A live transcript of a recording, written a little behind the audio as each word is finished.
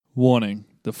Warning,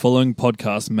 the following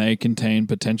podcast may contain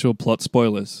potential plot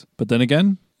spoilers, but then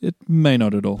again, it may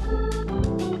not at all.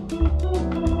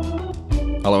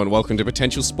 Hello and welcome to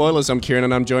Potential Spoilers. I'm Kieran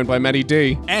and I'm joined by Maddie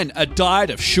D. And a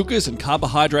diet of sugars and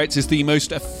carbohydrates is the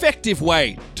most effective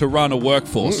way to run a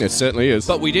workforce. It certainly is.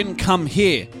 But we didn't come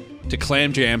here to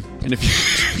clam jam. And if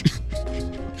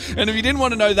you didn't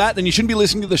want to know that, then you shouldn't be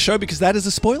listening to the show because that is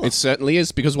a spoiler. It certainly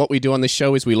is, because what we do on this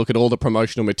show is we look at all the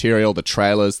promotional material, the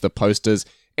trailers, the posters,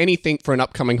 anything for an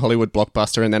upcoming Hollywood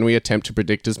blockbuster, and then we attempt to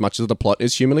predict as much of the plot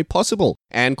as humanly possible.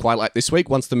 And quite like this week,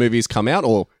 once the movies come out,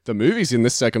 or the movies in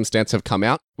this circumstance have come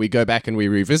out, we go back and we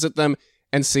revisit them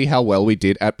and see how well we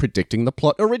did at predicting the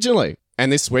plot originally. And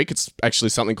this week, it's actually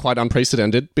something quite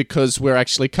unprecedented because we're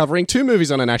actually covering two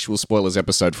movies on an actual spoilers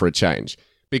episode for a change.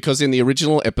 Because in the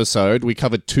original episode, we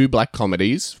covered two black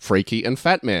comedies, Freaky and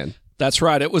Fat Man. That's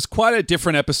right. It was quite a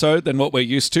different episode than what we're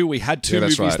used to. We had two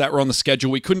movies that were on the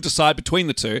schedule. We couldn't decide between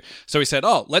the two. So we said,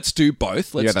 let's do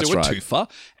both. Let's do a twofer.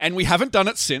 And we haven't done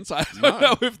it since. I don't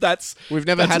know if that's... We've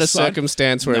never had a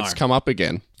circumstance where it's come up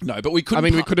again. No, but we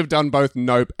couldn't... we could have done both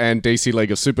Nope and DC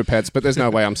League of Super Pets, but there's no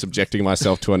way I'm subjecting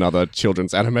myself to another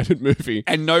children's animated movie.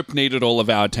 And Nope needed all of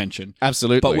our attention.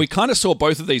 Absolutely. But we kind of saw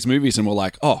both of these movies and we're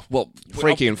like,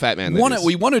 Freaky and Fat Man.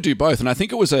 We want to do both. And I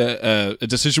think it was a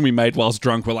decision we made whilst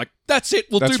drunk. We're like, that's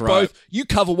it. We'll do both. You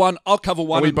cover one, I'll cover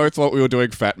one. And we both thought we were doing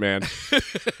Fat Man.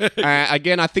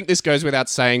 Again, I think this goes without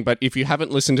saying, but if you haven't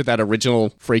listened to that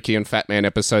original Freaky and Fat Man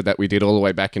episode that we did all the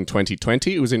way back in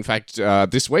 2020, it was in fact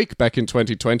this week, back in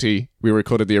 2020, we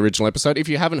recorded the original episode. If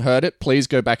you haven't heard it, please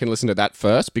go back and listen to that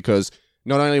first, because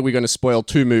not only are we going to spoil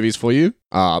two movies for you,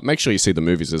 make sure you see the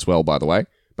movies as well, by the way.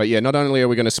 But yeah, not only are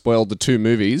we going to spoil the two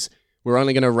movies, we're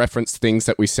only going to reference things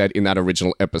that we said in that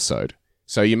original episode.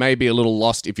 So you may be a little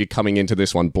lost if you're coming into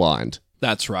this one blind.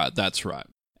 That's right.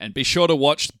 And be sure to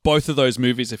watch both of those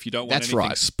movies if you don't want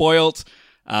anything spoiled.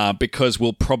 Because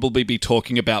we'll probably be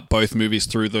talking about both movies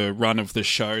through the run of the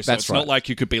show. So it's not like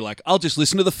you could be like, I'll just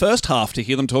listen to the first half to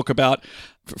hear them talk about,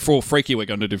 for Freaky we're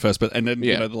going to do first, but and then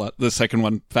the second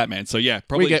one, Fat Man. So yeah,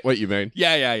 probably. We get what you mean.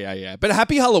 Yeah. But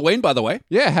happy Halloween, by the way.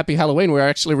 Yeah, happy Halloween. We're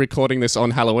actually recording this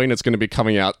on Halloween. It's going to be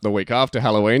coming out the week after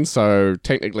Halloween. So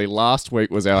technically last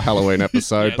week was our Halloween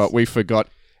episode, yes. But we forgot.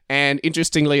 And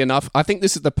interestingly enough, I think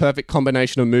this is the perfect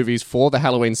combination of movies for the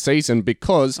Halloween season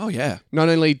because not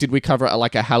only did we cover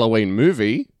a Halloween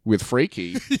movie with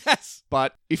Freaky, yes,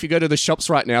 but if you go to the shops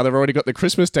right now, they've already got the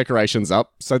Christmas decorations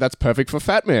up, so that's perfect for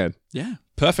Fat Man. Yeah,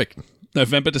 perfect.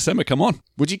 November, December, come on.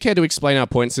 Would you care to explain our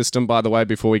point system, by the way,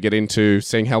 before we get into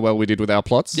seeing how well we did with our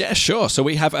plots? Yeah, sure. So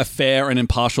we have a fair and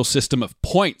impartial system of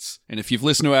points. And if you've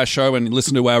listened to our show and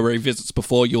listened to our revisits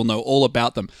before, you'll know all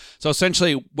about them. So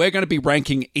essentially, we're going to be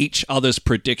ranking each other's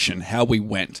prediction, how we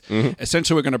went. Mm-hmm.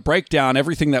 Essentially, we're going to break down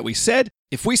everything that we said.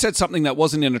 If we said something that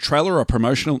wasn't in a trailer or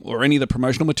promotional or any of the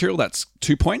promotional material, that's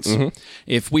 2 points. Mm-hmm.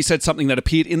 If we said something that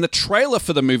appeared in the trailer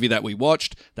for the movie that we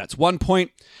watched, that's 1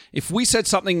 point. If we said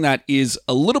something that is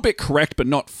a little bit correct but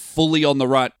not fully on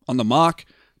the mark,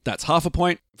 that's half a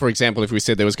point. For example, if we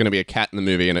said there was going to be a cat in the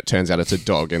movie and it turns out it's a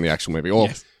dog in the actual movie, or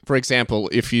yes. For example,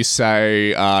 if you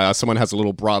say someone has a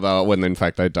little brother when in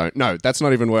fact they don't. No, that's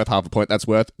not even worth half a point. That's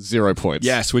worth 0 points.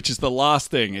 Yes, which is the last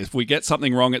thing. If we get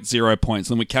something wrong at 0 points,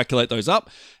 then we calculate those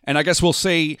up. And I guess we'll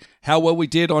see how well we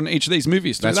did on each of these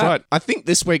movies. That's right. I think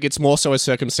this week it's more so a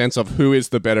circumstance of who is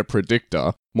the better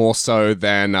predictor, more so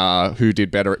than who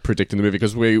did better at predicting the movie,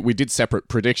 because we did separate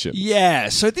predictions. Yeah,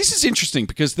 so this is interesting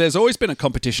because there's always been a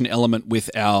competition element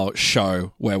with our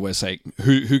show where we're saying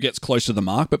who gets close to the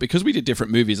mark, but because we did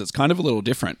different movies, it's kind of a little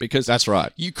different because... That's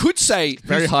right. You could say...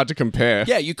 Very hard to compare.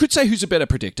 Yeah, you could say who's a better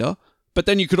predictor, but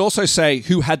then you could also say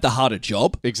who had the harder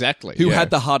job. Exactly. Who had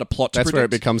the harder plot to predict. That's where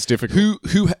it becomes difficult.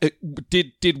 Who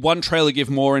did one trailer give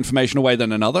more information away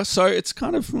than another? So it's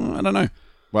kind of, I don't know.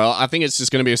 Well, I think it's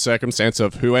just going to be a circumstance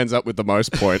of who ends up with the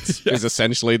most points is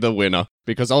essentially the winner.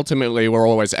 Because ultimately, we're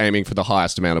always aiming for the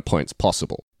highest amount of points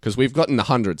possible. Because we've gotten the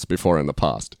hundreds before in the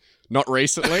past. Not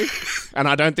recently, and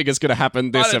I don't think it's going to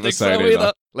happen this episode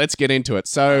either. Let's get into it.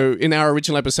 So, in our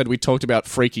original episode, we talked about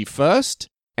Freaky first.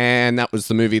 And that was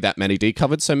the movie that Maddie D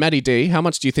covered. So, Maddie D, how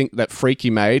much do you think that Freaky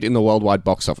made in the worldwide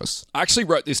box office? I actually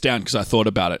wrote this down because I thought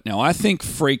about it. Now, I think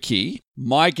Freaky,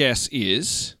 my guess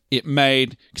is it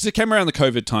made... Because it came around the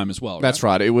COVID time as well, right? That's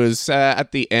right. It was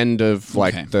at the end of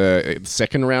the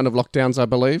second round of lockdowns, I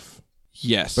believe.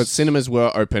 Yes. But cinemas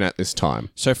were open at this time.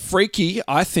 So, Freaky,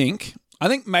 I think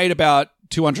made about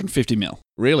 250 mil.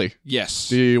 Really? Yes.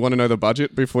 Do you want to know the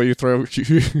budget before you throw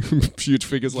huge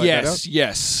figures like that out?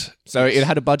 Yes. So it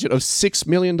had a budget of $6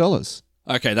 million.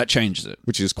 Okay, that changes it.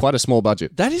 Which is quite a small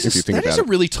budget. That is a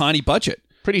really tiny budget.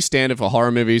 Pretty standard for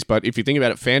horror movies, but if you think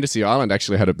about it, Fantasy Island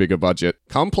actually had a bigger budget.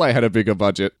 Come Play had a bigger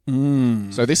budget.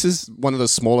 So this is one of the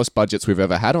smallest budgets we've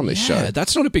ever had on this show. Yeah,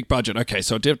 that's not a big budget. Okay,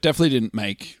 so it definitely didn't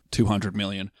make 200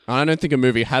 million. I don't think a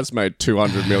movie has made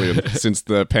 200 million since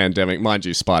the pandemic. Mind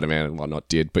you, Spider-Man and whatnot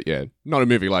did, but yeah, not a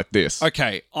movie like this.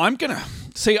 Okay, I'm going to...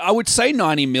 See, I would say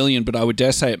 90 million, but I would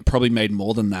dare say it probably made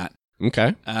more than that.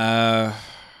 Okay.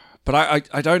 But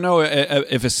I don't know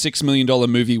if a $6 million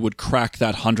movie would crack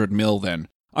that 100 mil then.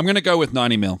 I'm going to go with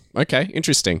 90 mil. Okay,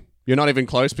 interesting. You're not even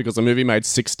close because the movie made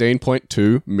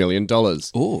 $16.2 million.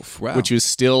 Oof, wow. Which is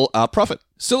still a profit.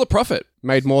 Still a profit.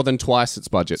 Made more than twice its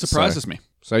budget. Surprises me.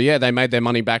 So yeah, they made their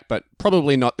money back, but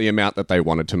probably not the amount that they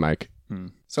wanted to make.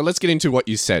 So let's get into what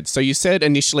you said. So you said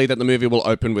initially that the movie will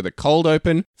open with a cold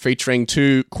open featuring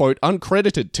two, quote,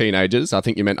 uncredited teenagers. I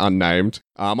think you meant unnamed.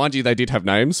 Mind you, they did have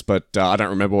names, but I don't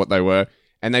remember what they were.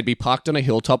 And they'd be parked on a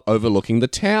hilltop overlooking the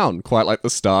town, quite like the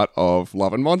start of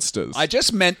Love and Monsters. I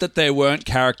just meant that there weren't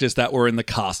characters that were in the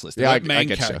cast list. They weren't main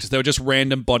characters. They were just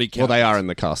random body characters. Well, they are in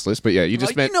the cast list, but yeah, you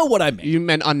just meant... You know what I meant. You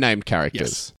meant unnamed characters.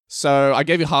 Yes. So I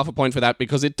gave you half a point for that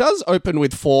because it does open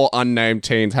with 4 unnamed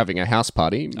teens having a house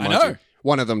party. I know.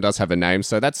 One of them does have a name,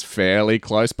 so that's fairly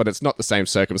close, but it's not the same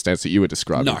circumstance that you were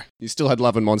describing. No. You still had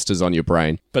Love and Monsters on your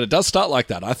brain. But it does start like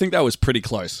that. I think that was pretty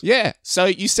close. Yeah. So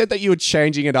you said that you were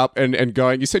changing it up and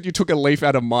going, you said you took a leaf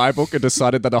out of my book and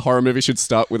decided that a horror movie should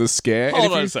start with a scare.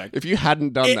 Hold on a sec. If you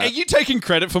hadn't done that. Are you taking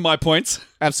credit for my points?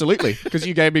 Absolutely, because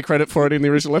you gave me credit for it in the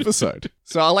original episode.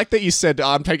 So I like that you said,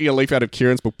 I'm taking a leaf out of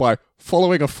Kieran's book by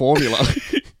following a formula.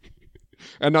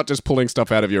 And not just pulling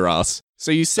stuff out of your ass.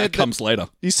 So you said that comes later.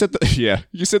 You said that, yeah.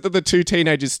 You said that the two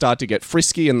teenagers start to get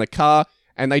frisky in the car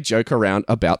and they joke around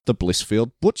about the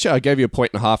Blissfield Butcher. I gave you 1.5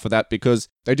 points for that because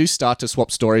they do start to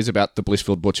swap stories about the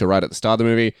Blissfield Butcher right at the start of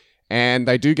the movie. And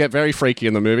they do get very freaky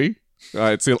in the movie.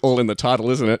 It's all in the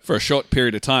title, isn't it? For a short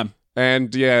period of time.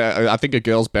 And yeah, I think a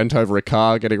girl's bent over a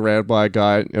car getting rammed by a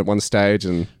guy at one stage,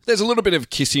 and there's a little bit of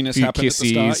kissiness happening at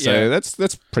the start. So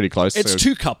that's pretty close. It's so,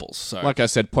 2 couples. So like I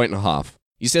said, 1.5 points.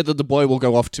 You said that the boy will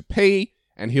go off to pee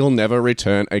and he'll never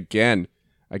return again.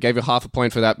 I gave you half a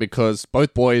point for that because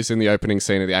both boys in the opening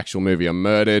scene of the actual movie are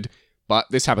murdered, but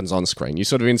this happens on screen. You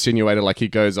sort of insinuated like he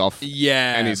goes off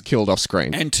and he's killed off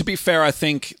screen. And to be fair, I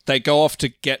think they go off to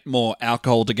get more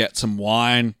alcohol to get some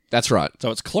wine. That's right.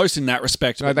 So it's close in that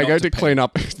respect. No, they go to clean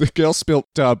up. The girl spilt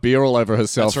beer all over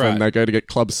herself and they go to get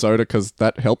club soda because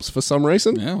that helps for some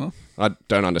reason. Yeah, well. I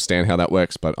don't understand how that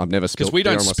works, but I've never spilled beer.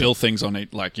 Because we don't spill things on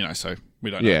it, like, so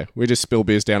we don't know. Yeah, we just spill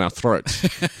beers down our throats.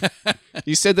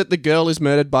 You said that the girl is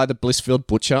murdered by the Blissfield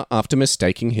Butcher after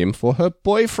mistaking him for her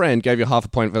boyfriend. Gave you half a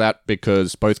point for that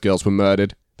because both girls were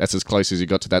murdered. That's as close as you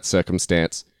got to that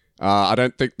circumstance. I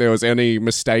don't think there was any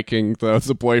mistaking the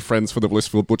boyfriends for the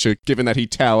Blissfield Butcher, given that he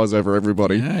towers over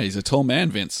everybody. Yeah, he's a tall man,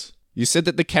 Vince. You said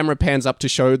that the camera pans up to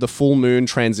show the full moon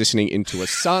transitioning into a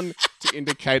sun to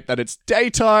indicate that it's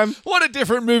daytime. What a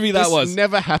different movie that was. This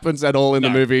never happens at all in the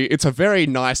movie. It's a very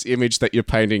nice image that you're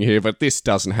painting here, but this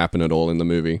doesn't happen at all in the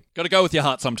movie. Got to go with your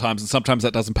heart sometimes, and sometimes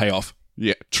that doesn't pay off.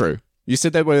 Yeah, true. You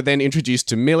said that we're then introduced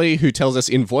to Millie, who tells us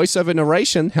in voiceover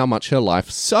narration how much her life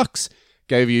sucks.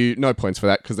 Gave you no points for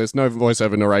that because there's no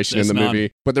voiceover narration in the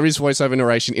movie. But there is voiceover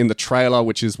narration in the trailer,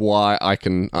 which is why I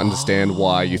can understand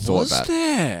why you thought that. Was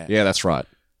there? Yeah, that's right.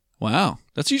 Wow.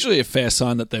 That's usually a fair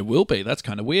sign that there will be. That's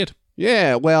kind of weird.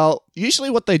 Yeah, well, usually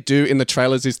what they do in the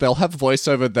trailers is they'll have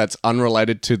voiceover that's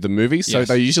unrelated to the movie, so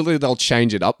they'll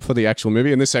change it up for the actual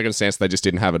movie. In this circumstance, they just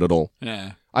didn't have it at all.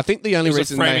 Yeah. I think the only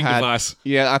reason they had device.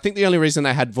 Yeah, I think the only reason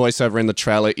they had voiceover in the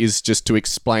trailer is just to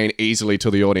explain easily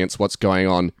to the audience what's going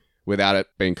on without it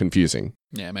being confusing.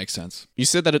 Yeah, it makes sense. You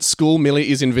said that at school,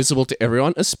 Millie is invisible to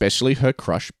everyone, especially her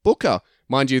crush, Booker.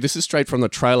 Mind you, this is straight from the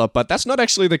trailer, but that's not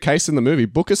actually the case in the movie.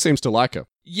 Booker seems to like her.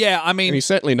 Yeah, I mean... And he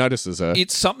certainly notices her.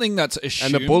 It's something that's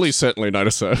assumed... And the bullies certainly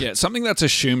notice her. Yeah, something that's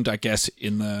assumed, I guess,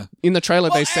 in the... In the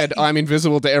trailer, they said, I'm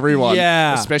invisible to everyone.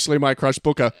 Yeah. Especially my crush,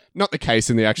 Booker. Not the case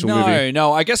in the actual movie.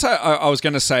 No, I guess I was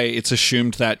going to say it's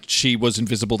assumed that she was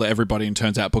invisible to everybody, and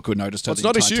turns out Booker noticed her the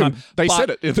entire time. It's not assumed. They said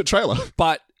it in the trailer.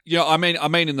 But... Yeah, I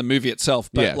mean in the movie itself,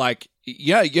 but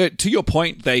to your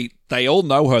point, they all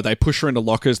know her. They push her into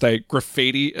lockers. They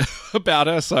graffiti about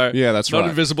her. So yeah, that's not right.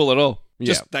 invisible at all.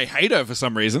 Just they hate her for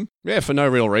some reason. Yeah, for no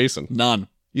real reason. None.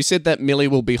 You said that Millie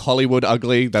will be Hollywood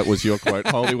ugly. That was your quote.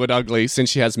 Hollywood ugly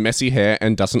since she has messy hair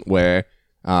and doesn't wear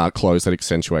clothes that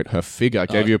accentuate her figure.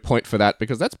 Gave you a point for that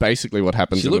because that's basically what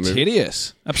happens She in the looks movie.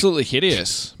 hideous. Absolutely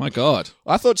hideous. My God.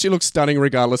 I thought she looked stunning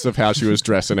regardless of how she was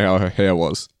dressed and how her hair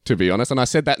was, to be honest. And I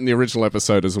said that in the original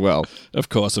episode as well. Of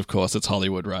course. It's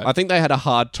Hollywood, right? I think they had a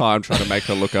hard time trying to make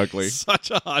her look ugly. Such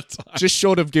a hard time. Just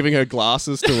short of giving her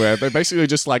glasses to wear. They're basically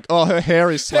just like, oh, her hair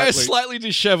is Slightly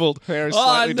disheveled.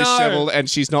 disheveled, and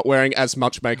she's not wearing as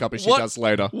much makeup as she does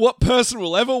later. What person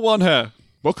will ever want her?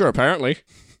 Booker, apparently.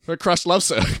 Her crush loves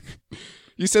her.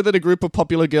 You said that a group of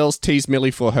popular girls tease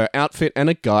Millie for her outfit and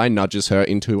a guy nudges her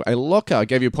into a locker. I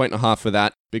gave you a point and a half for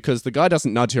that because the guy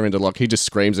doesn't nudge her into the locker. He just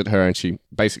screams at her and she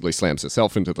basically slams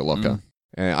herself into the locker.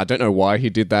 I don't know why he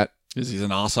did that. Because he's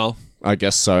an arsehole. I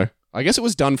guess so. I guess it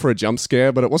was done for a jump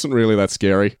scare, but it wasn't really that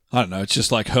scary. I don't know. It's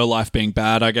just like her life being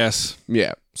bad, I guess.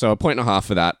 Yeah. So a point and a half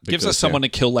for that. Gives us someone to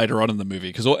kill later on in the movie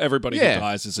because everybody who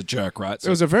dies is a jerk, right? So,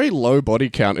 there was a very low body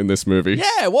count in this movie.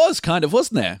 yeah, it was kind of,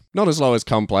 wasn't there? Not as low as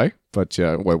Come Play, but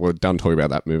we're done talking about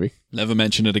that movie. Never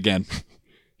mention it again.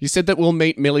 You said that we'll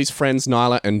meet Millie's friends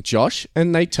Nyla and Josh,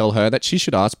 and they tell her that she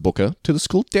should ask Booker to the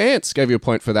school dance. Gave you a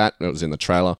point for that. It was in the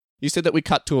trailer. You said that we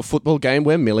cut to a football game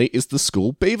where Millie is the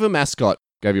school beaver mascot.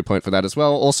 Gave you a point for that as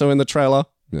well. Also in the trailer.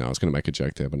 No, I was going to make a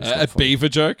joke there, but it's not A funny. beaver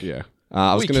joke? Yeah.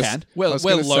 We can. We're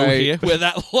low here. We're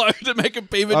that low to make a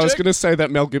beaver joke. I was going to say that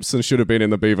Mel Gibson should have been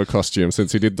in the beaver costume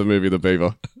since he did the movie The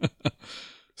Beaver.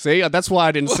 See, that's why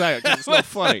I didn't say it, 'cause it's not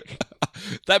funny.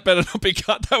 That better not be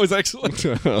cut. That was excellent.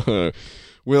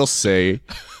 We'll see.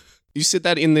 You said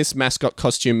that in this mascot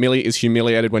costume, Millie is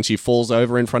humiliated when she falls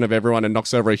over in front of everyone and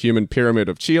knocks over a human pyramid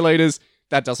of cheerleaders.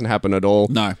 That doesn't happen at all.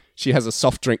 No. She has a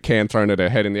soft drink can thrown at her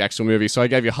head in the actual movie, so I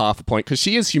gave you half a point because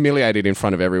she is humiliated in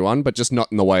front of everyone, but just not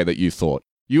in the way that you thought.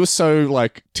 You were so,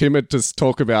 timid to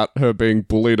talk about her being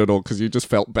bullied at all because you just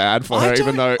felt bad for her,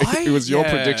 even though it was your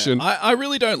prediction. I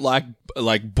really don't like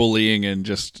bullying and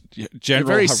just general You're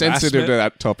very harassment sensitive to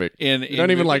that topic. You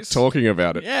don't even like movies. talking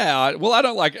about it. Yeah, I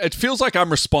don't like it. Feels like I'm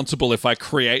responsible if I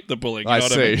create the bullying. You know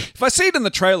what I mean? see. If I see it in the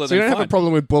trailer, So you don't have a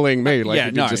problem with bullying me. You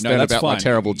can just stand that's about my fine.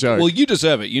 terrible joke. Well, you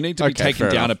deserve it. You need to be Okay, taken fair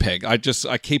down enough. a peg.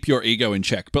 I keep your ego in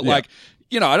check. But I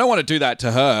don't want to do that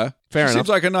to her. Fair she enough. seems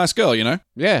like a nice girl, you know?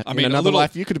 Yeah, I mean, in a another little-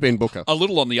 life, you could have been Booker. A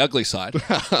little on the ugly side.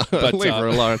 But Leave her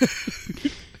alone.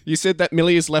 You said that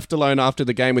Millie is left alone after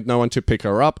the game with no one to pick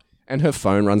her up, and her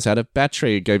phone runs out of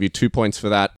battery. Gave you 2 points for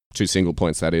that. 2 single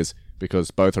points, that is,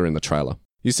 because both are in the trailer.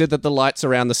 You said that the lights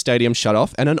around the stadium shut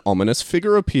off and an ominous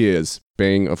figure appears,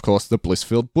 being, of course, the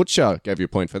Blissfield Butcher. Gave you a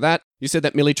point for that. You said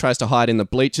that Millie tries to hide in the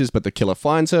bleachers, but the killer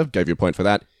finds her. Gave you a point for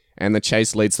that. And the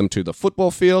chase leads them to the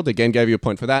football field. Again, gave you a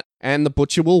point for that. And the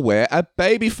Butcher will wear a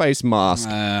babyface mask.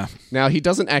 Now, he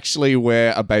doesn't actually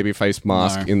wear a babyface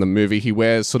mask in the movie. He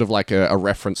wears sort of like a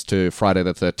reference to Friday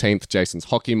the 13th, Jason's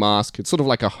hockey mask. It's sort of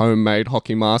like a homemade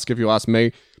hockey mask, if you ask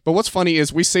me. But what's funny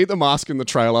is we see the mask in the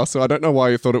trailer, so I don't know why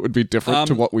you thought it would be different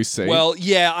to what we see. Well,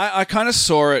 yeah, I kind of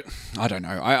saw it. I don't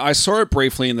know. I saw it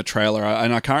briefly in the trailer,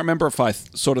 and I can't remember if I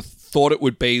sort of thought it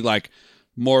would be like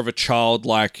more of a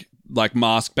childlike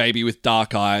mask baby with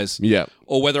dark eyes. Yeah.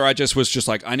 Or whether I just was just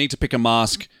like, I need to pick a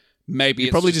mask. Maybe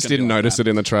you probably just didn't notice it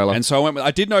in the trailer. And so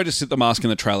I did notice the mask in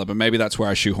the trailer, but maybe that's where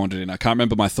I shoehorned it in. I can't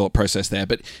remember my thought process there.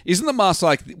 But isn't the mask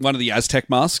like one of the Aztec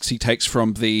masks he takes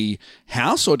from the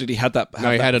house, or did he have that?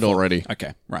 No, he had it already.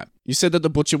 Okay, right. You said that the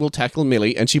Butcher will tackle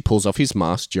Millie, and she pulls off his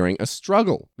mask during a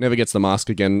struggle. Never gets the mask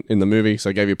again in the movie, so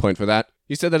I gave you a point for that.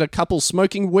 You said that a couple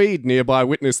smoking weed nearby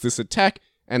witnessed this attack,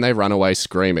 and they run away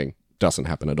screaming. Doesn't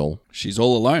happen at all. She's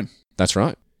all alone. That's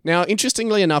right. Now,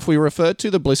 interestingly enough, we referred to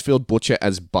the Blissfield Butcher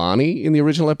as Barney in the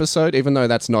original episode, even though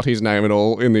that's not his name at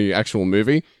all in the actual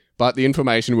movie. But the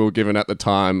information we were given at the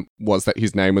time was that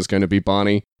his name was going to be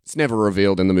Barney. It's never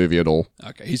revealed in the movie at all.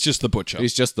 Okay, he's just the butcher.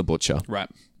 He's just the butcher. Right.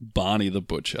 Barney the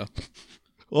butcher.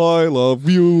 I love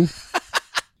you.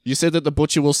 You said that the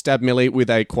Butcher will stab Millie with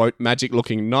a, quote,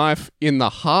 magic-looking knife in the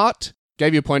heart.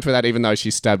 Gave you a point for that, even though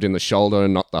she's stabbed in the shoulder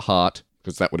and not the heart,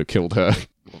 because that would have killed her.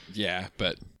 Yeah,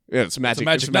 but... Yeah, it's magic.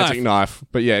 It's a magic magic knife.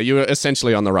 But yeah, you were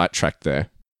essentially on the right track there.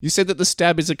 You said that the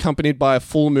stab is accompanied by a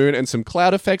full moon and some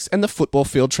cloud effects, and the football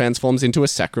field transforms into a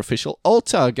sacrificial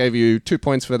altar. Gave you 2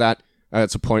 points for that.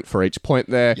 It's a point for each point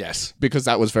there. Yes. Because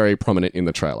that was very prominent in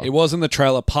the trailer. It was in the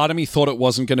trailer. Part of me thought it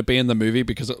wasn't going to be in the movie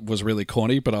because it was really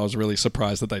corny, but I was really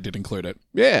surprised that they did include it.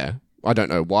 Yeah. I don't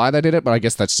know why they did it, but I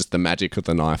guess that's just the magic of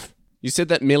the knife. You said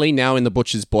that Millie, now in the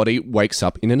Butcher's body, wakes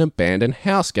up in an abandoned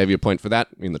house. Gave you a point for that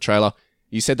in the trailer.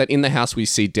 You said that in the house we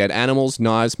see dead animals,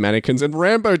 knives, mannequins, and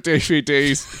Rambo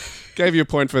DVDs. Gave you a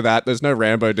point for that. There's no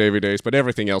Rambo DVDs, but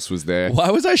everything else was there. Why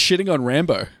was I shitting on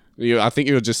Rambo? I think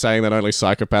you were just saying that only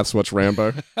psychopaths watch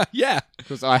Rambo. Yeah.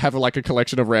 Because I have like a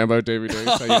collection of Rambo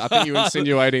DVDs. So I think you're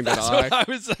insinuating that That's what I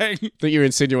was saying. I think you're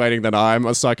insinuating that I'm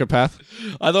a psychopath.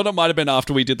 I thought it might have been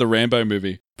after we did the Rambo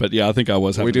movie. But yeah, I think I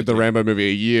was. We did the Rambo movie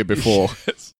a year before.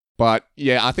 Yes. But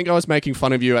yeah, I think I was making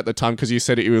fun of you at the time because you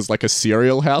said it was like a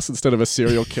serial house instead of a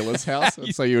serial killer's house.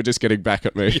 And so you were just getting back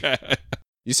at me. Yeah.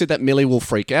 You said that Millie will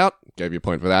freak out. Gave you a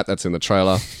point for that. That's in the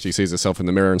trailer. She sees herself in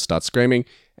the mirror and starts screaming.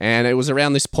 And it was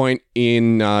around this point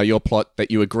in your plot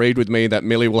that you agreed with me that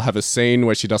Millie will have a scene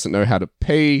where she doesn't know how to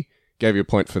pee. Gave you a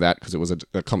point for that because it was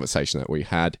a conversation that we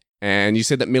had. And you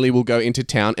said that Millie will go into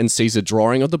town and sees a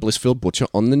drawing of the Blissfield Butcher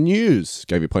on the news.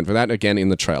 Gave you a point for that, again in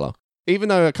the trailer. Even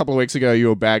though a couple of weeks ago you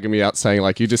were bagging me out saying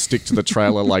like you just stick to the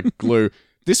trailer like glue,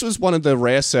 this was one of the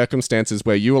rare circumstances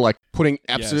where you were like putting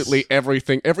absolutely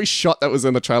everything, every shot that was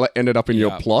in the trailer ended up in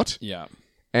your plot. Yeah.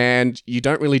 And you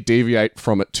don't really deviate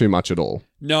from it too much at all.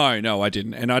 No, I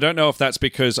didn't. And I don't know if that's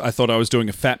because I thought I was doing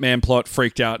a Fat Man plot,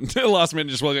 freaked out until the last minute,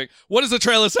 just was like, what does the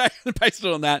trailer say? And based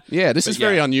it on that. Yeah, this is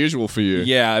very unusual for you.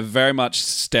 Yeah, I very much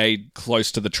stayed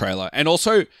close to the trailer. And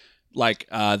also, like,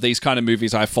 these kind of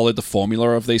movies, I followed the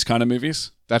formula of these kind of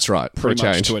movies. That's right. Pretty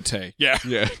much change. to a T. Yeah.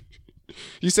 Yeah.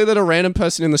 You said that a random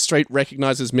person in the street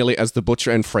recognizes Millie as the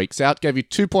butcher and freaks out. Gave you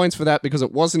 2 points for that because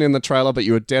it wasn't in the trailer, but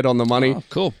you were dead on the money. Oh,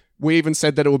 cool. We even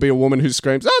said that it will be a woman who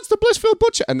screams, "Oh, it's the Blissfield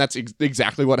Butcher!" And that's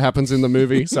exactly what happens in the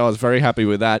movie, so I was very happy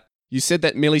with that. You said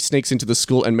that Millie sneaks into the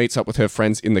school and meets up with her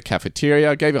friends in the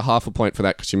cafeteria. I gave her half a point for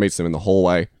that because she meets them in the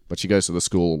hallway, but she goes to the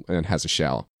school and has a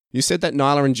shower. You said that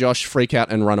Nyla and Josh freak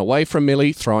out and run away from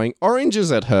Millie, throwing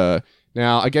oranges at her.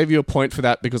 Now, I gave you a point for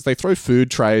that because they throw food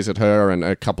trays at her and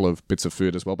a couple of bits of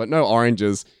food as well, but no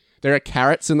oranges. There are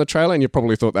carrots in the trailer, and you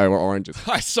probably thought they were oranges.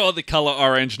 I saw the color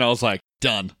orange and I was like,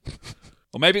 done.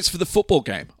 Or maybe it's for the football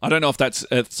game. I don't know if that's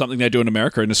something they do in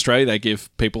America. In Australia, they give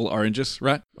people oranges,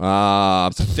 right?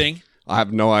 It's a thing. I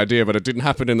have no idea, but it didn't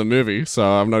happen in the movie, so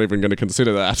I'm not even going to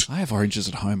consider that. I have oranges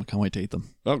at home. I can't wait to eat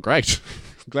them. Oh, great.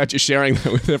 I'm glad you're sharing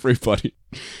that with everybody.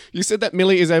 You said that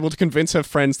Millie is able to convince her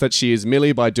friends that she is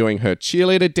Millie by doing her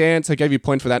cheerleader dance. I gave you a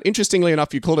point for that. Interestingly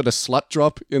enough, you called it a slut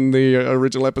drop in the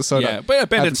original episode. Yeah, but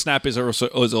Bend and Snap is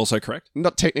also correct.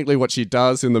 Not technically what she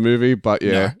does in the movie, but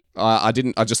yeah. No. I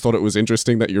just thought it was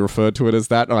interesting that you referred to it as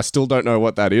that, and I still don't know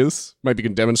what that is. Maybe you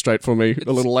can demonstrate for me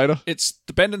a little later. It's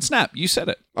the Bend and Snap. You said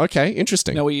it. Okay,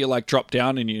 interesting. Now where you like drop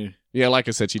down and you... Yeah, like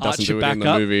I said, she doesn't do it in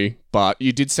the movie, but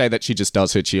you did say that she just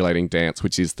does her cheerleading dance,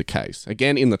 which is the case.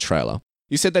 Again, in the trailer.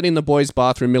 You said that in the boys'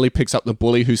 bathroom, Millie picks up the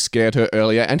bully who scared her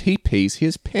earlier, and he pees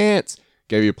his pants.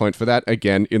 Gave you a point for that,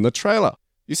 again, in the trailer.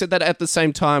 You said that at the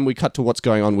same time, we cut to what's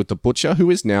going on with the butcher,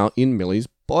 who is now in Millie's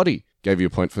body. Gave you a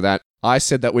point for that. I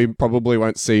said that we probably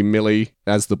won't see Millie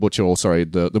as the butcher, or sorry,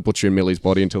 the butcher in Millie's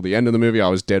body until the end of the movie. I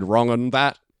was dead wrong on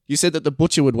that. You said that the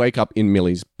butcher would wake up in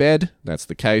Millie's bed. That's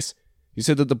the case. You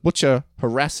said that the butcher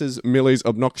harasses Millie's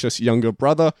obnoxious younger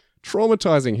brother,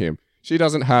 traumatizing him. She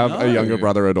doesn't have a younger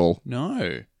brother at all.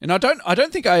 No. And I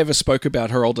don't think I ever spoke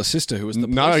about her older sister who was the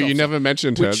police officer. You never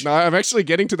mentioned her. No, I'm actually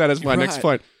getting to that as my next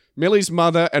point. Millie's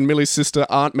mother and Millie's sister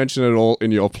aren't mentioned at all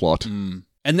in your plot. Mm.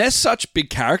 And they're such big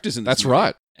characters in this That's movie.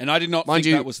 right. And I did not Mind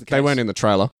think you, that was the case. They weren't in the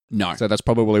trailer. No. So that's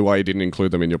probably why you didn't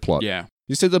include them in your plot. Yeah.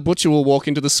 You said the butcher will walk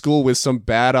into the school with some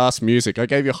badass music. I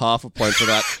gave you half a point for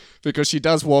that because she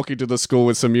does walk into the school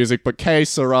with some music, but Que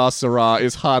Sera Sera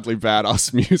is hardly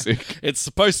badass music. It's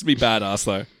supposed to be badass,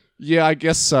 though. Yeah, I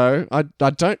guess so. I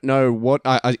don't know what...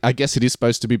 I guess it is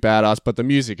supposed to be badass, but the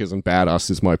music isn't badass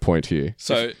is my point here.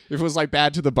 So if it was like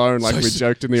bad to the bone, like we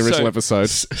joked in the original episode.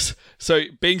 So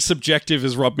being subjective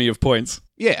has robbed me of points.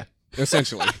 Yeah,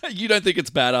 essentially. You don't think it's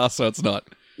badass, so it's not.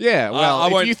 Yeah,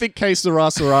 well, if you think Que Sera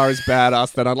Sera is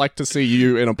badass, then I'd like to see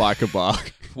you in a biker bar.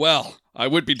 Well, I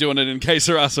would be doing it in Que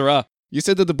Sera Sera. You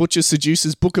said that the butcher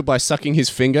seduces Booker by sucking his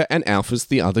finger and alphas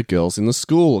the other girls in the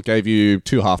school. Gave you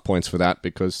 2 half points for that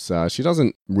because she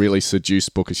doesn't really seduce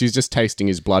Booker. She's just tasting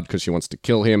his blood because she wants to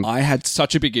kill him. I had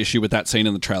such a big issue with that scene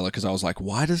in the trailer because I was like,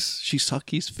 why does she suck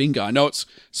his finger? I know it's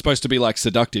supposed to be like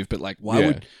seductive, but like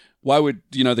why would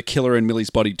the killer in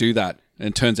Millie's body do that? And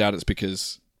it turns out it's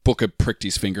because Booker pricked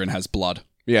his finger and has blood.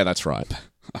 Yeah, that's right.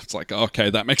 I was like, okay,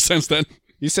 that makes sense then.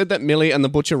 You said that Millie and the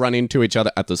butcher run into each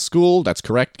other at the school. That's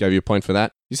correct. Gave you a point for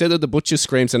that. You said that the butcher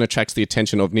screams and attracts the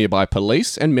attention of nearby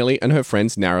police, and Millie and her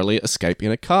friends narrowly escape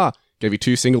in a car. Gave you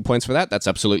 2 single points for that. That's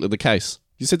absolutely the case.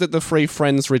 You said that the 3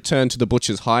 friends return to the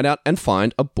butcher's hideout and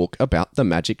find a book about the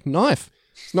magic knife.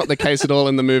 It's not the case at all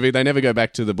in the movie. They never go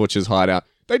back to the butcher's hideout.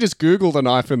 They just Google the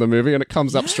knife in the movie and it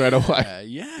comes up straight away.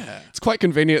 Yeah. It's quite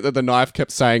convenient that the knife kept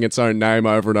saying its own name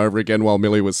over and over again while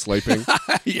Millie was sleeping.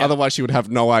 Yeah. Otherwise, she would have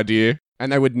no idea.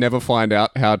 And they would never find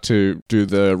out how to do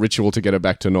the ritual to get her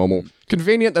back to normal.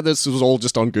 Convenient that this was all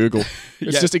just on Google.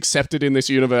 It's just accepted in this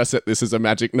universe that this is a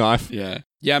magic knife. Yeah.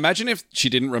 Yeah, imagine if she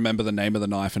didn't remember the name of the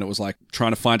knife and it was like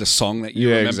trying to find a song that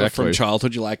you remember from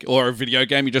childhood. You're like, or a video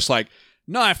game, you're just like,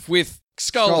 knife with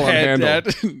skull head.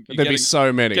 There'd be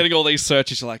so many. Getting all these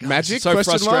searches, you're like, magic? So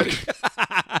frustrating.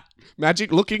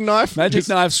 Magic looking knife? Magic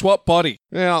knife, swap body.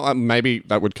 Yeah, maybe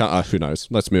that would come. Who knows?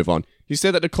 Let's move on. You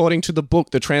said that according to the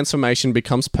book, the transformation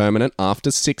becomes permanent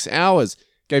after 6 hours.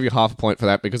 Gave you half a point for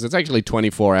that because it's actually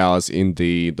 24 hours in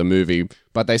the movie,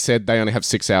 but they said they only have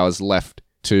 6 hours left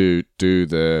to do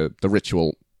the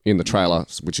ritual in the trailer,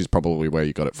 which is probably where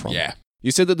you got it from. Yeah.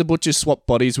 You said that the butcher swapped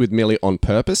bodies with Millie on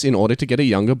purpose in order to get a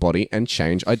younger body and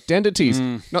change identities.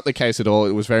 Not the case at all.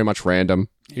 It was very much random.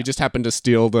 Yeah. He just happened to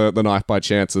steal the knife by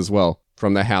chance as well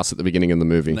from the house at the beginning of the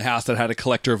movie. The house that had a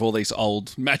collector of all these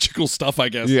old magical stuff, I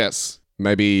guess. Yes.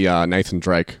 Maybe Nathan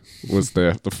Drake was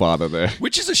the father there.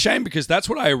 Which is a shame because that's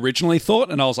what I originally thought.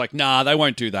 And I was like, nah, they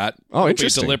won't do that. Oh,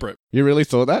 interesting. It'll be deliberate. You really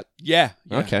thought that? Yeah.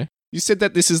 Okay. You said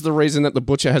that this is the reason that the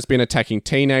butcher has been attacking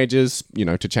teenagers,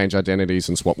 to change identities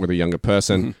and swap with a younger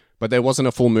person. Mm-hmm. But there wasn't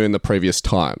a full moon the previous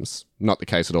times. Not the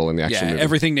case at all in the action movie. Yeah,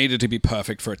 everything needed to be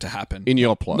perfect for it to happen. In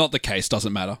your plot. Not the case,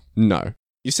 doesn't matter. No.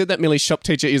 You said that Millie's shop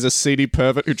teacher is a seedy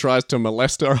pervert who tries to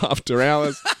molest her after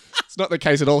hours. It's not the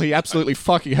case at all. He absolutely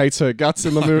fucking hates her guts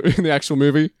in the actual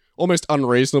movie. Almost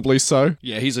unreasonably so.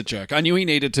 Yeah, he's a jerk. I knew he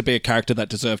needed to be a character that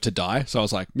deserved to die, so I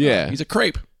was like, yeah, he's a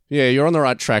creep. Yeah, you're on the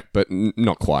right track, but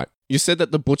not quite. You said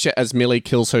that the butcher as Millie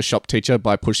kills her shop teacher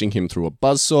by pushing him through a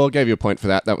buzzsaw. Gave you a point for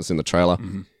that. That was in the trailer.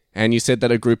 Mm-hmm. And you said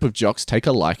that a group of jocks take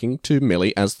a liking to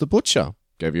Millie as the butcher.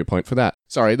 Gave you a point for that.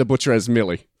 Sorry, the butcher as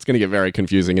Millie. It's going to get very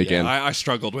confusing again. Yeah, I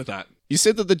struggled with that. You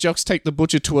said that the jocks take the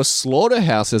butcher to a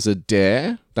slaughterhouse as a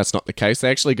dare. That's not the case. They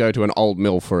actually go to an old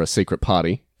mill for a secret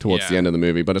party towards the end of the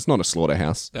movie, but it's not a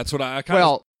slaughterhouse. That's what I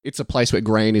it's a place where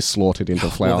grain is slaughtered into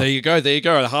flour. Well, there you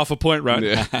go. Half a point, right?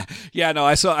 Yeah. Yeah, no,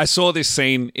 I saw this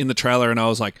scene in the trailer and I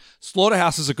was like,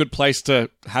 slaughterhouse is a good place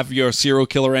to have your serial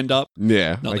killer end up.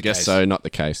 Yeah, I guess so. Not the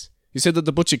case. You said that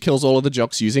the butcher kills all of the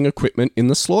jocks using equipment in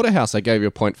the slaughterhouse. I gave you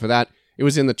a point for that. It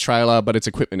was in the trailer, but it's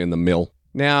equipment in the mill.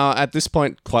 Now, at this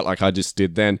point, quite like I just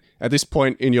did then, at this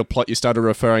point in your plot, you started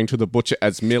referring to the butcher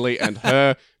as Millie and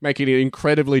her, making it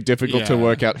incredibly difficult to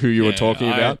work out who you were talking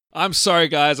about. I'm sorry,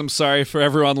 guys. I'm sorry for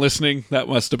everyone listening. That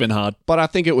must have been hard. But I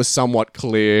think it was somewhat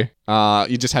clear.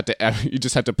 You just had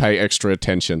to pay extra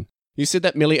attention. You said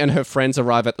that Millie and her friends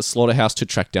arrive at the slaughterhouse to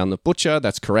track down the butcher.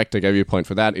 That's correct. I gave you a point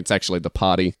for that. It's actually the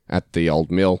party at the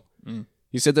old mill.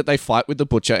 You said that they fight with the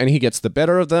butcher and he gets the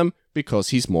better of them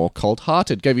because he's more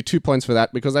cold-hearted. Gave you 2 points for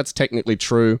that because that's technically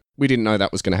true. We didn't know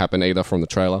that was going to happen either from the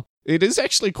trailer. It is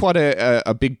actually quite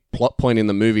a big plot point in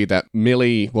the movie that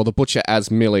the butcher as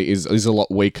Millie is a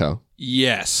lot weaker.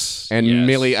 Yes. And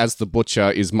Millie as the butcher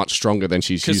is much stronger than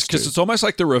she's used to. Because it's almost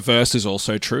like the reverse is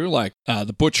also true. Like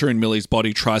the butcher in Millie's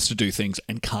body tries to do things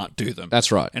and can't do them.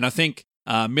 That's right. And I think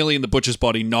Millie in the butcher's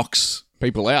body knocks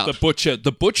people out.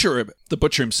 The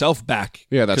butcher himself back.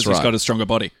 Yeah, that's right. Because he's got a stronger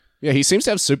body. Yeah, he seems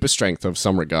to have super strength of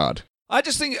some regard. I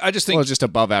just think well, just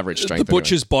above average strength. The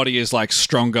butcher's body is like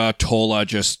stronger, taller,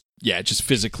 just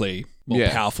physically more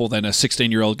powerful than a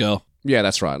 16-year-old girl. Yeah,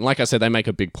 that's right. And like I said, they make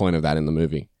a big point of that in the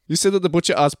movie. You said that the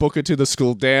butcher asked Booker to the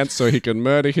school dance so he can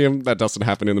murder him. That doesn't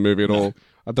happen in the movie at all.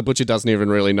 The butcher doesn't even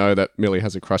really know that Millie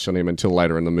has a crush on him until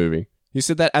later in the movie. You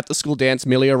said that at the school dance,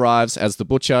 Millie arrives as the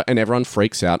butcher and everyone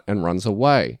freaks out and runs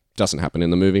away. Doesn't happen in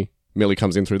the movie. Millie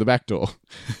comes in through the back door.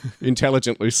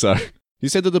 Intelligently so. You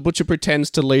said that the butcher pretends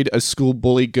to lead a school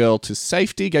bully girl to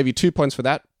safety. Gave you 2 points for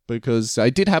that because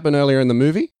it did happen earlier in the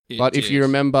movie. But if you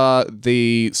remember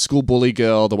the school bully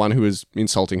girl, the one who was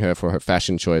insulting her for her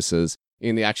fashion choices,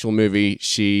 in the actual movie,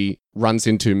 she runs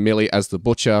into Millie as the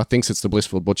butcher, thinks it's the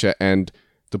blissful butcher, and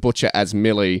the butcher as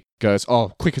Millie goes,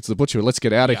 oh, quick, it's the butcher, let's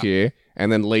get out of here,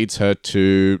 and then leads her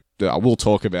to, we'll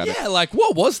talk about it. Yeah, like,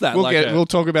 what was that? We'll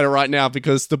talk about it right now,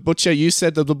 because you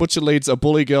said that the butcher leads a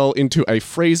bully girl into a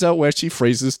freezer where she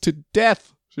freezes to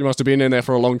death. She must have been in there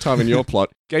for a long time in your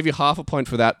plot. Gave you half a point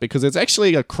for that, because it's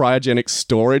actually a cryogenic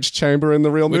storage chamber in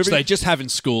the real movie. Which they just have in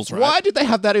schools, right? Why did they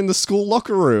have that in the school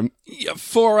locker room? Yeah,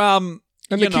 for, and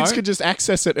the kids could just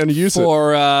access it and use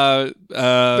it.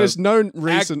 There's no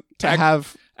reason to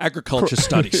have agriculture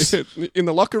studies in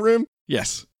the locker room.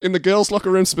 Yes, in the girls' locker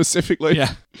room specifically.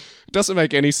 Yeah, it doesn't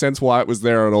make any sense why it was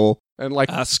there at all. And like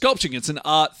sculpting, it's an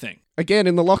art thing. Again,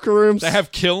 in the locker rooms. They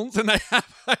have kilns and they have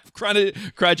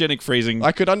cryogenic freezing.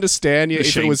 I could understand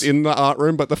if it was in the art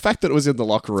room, but the fact that it was in the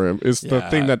locker room is the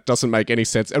thing that doesn't make any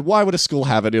sense. And why would a school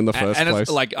have it in the first place?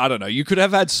 Like, I don't know. You could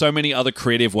have had so many other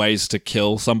creative ways to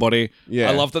kill somebody. Yeah.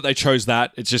 I love that they chose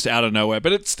that. It's just out of nowhere.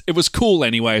 But it was cool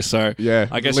anyway, so yeah,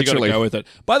 I guess you got to go with it.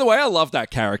 By the way, I love that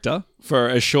character for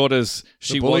as short as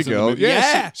she was in the movie.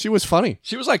 Yeah, she was funny.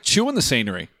 She was like chewing the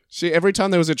scenery. Every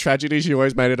time there was a tragedy, she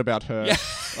always made it about her. Yeah.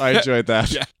 I enjoyed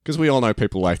that. Because we all know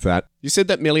people like that. You said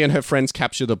that Millie and her friends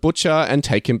capture the butcher and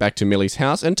take him back to Millie's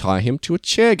house and tie him to a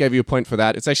chair. Gave you a point for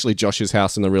that. It's actually Josh's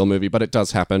house in the real movie, but it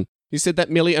does happen. You said that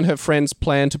Millie and her friends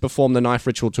plan to perform the knife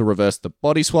ritual to reverse the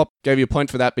body swap. Gave you a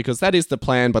point for that because that is the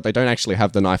plan, but they don't actually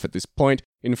have the knife at this point.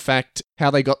 In fact,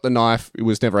 how they got the knife, it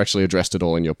was never actually addressed at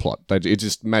all in your plot. It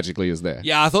just magically is there.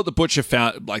 Yeah, I thought the butcher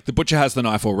the butcher has the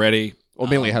knife already. Or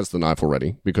Millie has the knife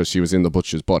already because she was in the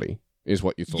butcher's body, is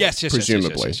what you thought. Yes,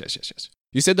 presumably. Yes.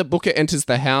 You said that Booker enters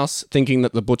the house thinking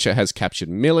that the butcher has captured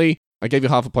Millie. I gave you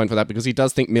half a point for that because he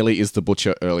does think Millie is the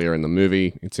butcher earlier in the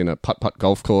movie. It's in a putt-putt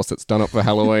golf course that's done up for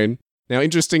Halloween. Now,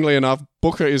 interestingly enough,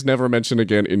 Booker is never mentioned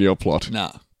again in your plot.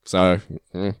 No. So,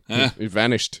 he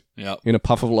vanished in a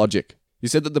puff of logic. You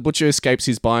said that the butcher escapes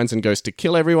his binds and goes to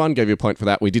kill everyone. Gave you a point for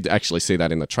that. We did actually see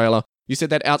that in the trailer. You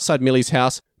said that outside Millie's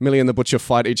house, Millie and the butcher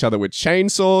fight each other with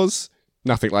chainsaws.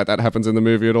 Nothing like that happens in the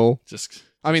movie at all.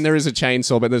 I mean, there is a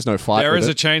chainsaw, but there's no fight. There is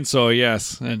a chainsaw,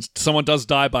 yes. And someone does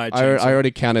die by a chainsaw. I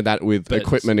already counted that with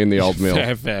equipment in the old mill.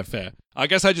 Fair. I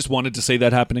guess I just wanted to see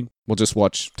that happening. We'll just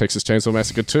watch Texas Chainsaw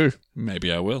Massacre 2.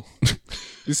 Maybe I will.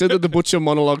 You said that the butcher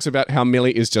monologues about how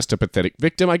Millie is just a pathetic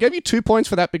victim. I gave you 2 points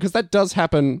for that because that does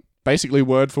happen basically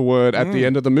word for word at the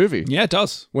end of the movie. Yeah, it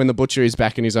does. When the butcher is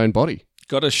back in his own body.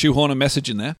 Got to shoehorn a message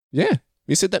in there. Yeah.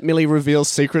 You said that Millie reveals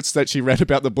secrets that she read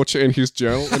about the butcher in his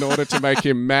journal in order to make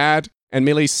him mad, and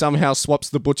Millie somehow swaps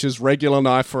the butcher's regular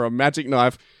knife for a magic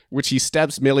knife, which he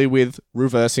stabs Millie with,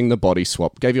 reversing the body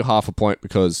swap. Gave you half a point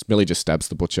because Millie just stabs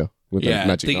the butcher with a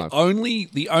magic knife.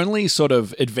 The only sort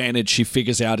of advantage she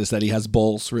figures out is that he has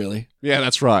balls, really. Yeah,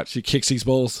 that's right. She kicks his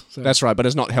balls. So. That's right, but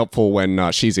it's not helpful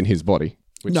when she's in his body,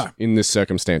 which in this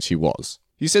circumstance she was.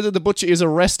 You said that the butcher is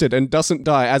arrested and doesn't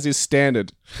die, as is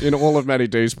standard in all of Matty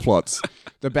D's plots.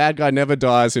 The bad guy never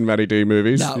dies in Matty D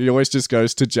movies. No. He always just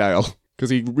goes to jail because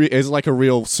he is like a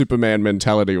real Superman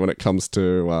mentality when it comes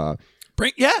to...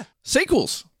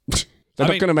 sequels. They're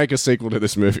not going to make a sequel to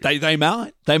this movie. They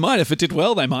might. They might. If it did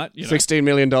well, they might. $16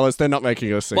 million, they're not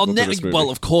making a sequel to this movie. Well,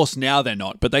 of course, now they're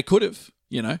not, but they could have,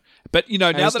 But, now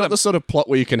it's not the sort of plot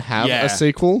where you can have a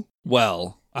sequel.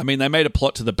 Well, I mean, they made a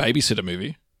plot to the Babysitter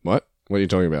movie. What? What are you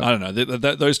talking about? I don't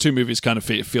know. Those two movies kind of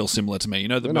feel similar to me.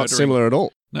 They're not similar at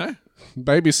all. No?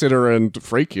 Babysitter and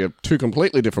Freaky are two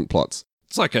completely different plots.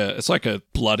 It's like a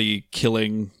bloody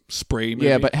killing spree movie.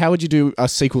 Yeah, but how would you do a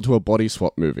sequel to a body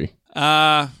swap movie?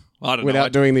 I don't know.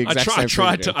 Without doing the exact same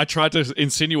thing. I tried to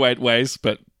insinuate ways,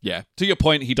 but yeah. To your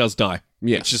point, he does die.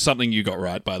 Yes. It's just something you got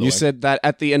right, by the way. You said that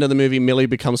at the end of the movie, Millie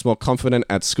becomes more confident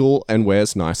at school and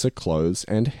wears nicer clothes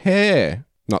and hair.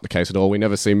 Not the case at all. We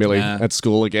never see Millie at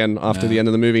school again after the end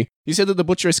of the movie. You said that the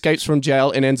butcher escapes from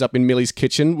jail and ends up in Millie's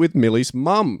kitchen with Millie's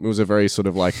mum. It was a very sort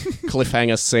of like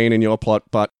cliffhanger scene in your plot,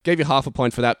 but gave you half a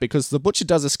point for that because the butcher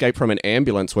does escape from an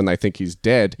ambulance when they think he's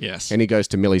dead. Yes. And he goes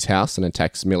to Millie's house and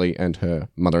attacks Millie and her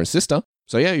mother and sister.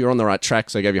 So yeah, you're on the right track,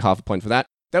 so I gave you half a point for that.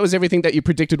 That was everything that you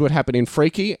predicted would happen in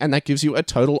Freaky, and that gives you a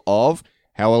total of...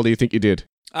 How well do you think you did?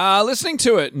 Listening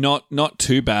to it, not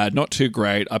too bad, not too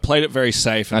great. I played it very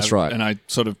safe. That's right. And I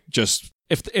sort of just...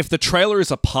 If the trailer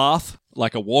is a path,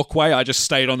 like a walkway, I just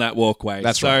stayed on that walkway.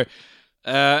 That's right.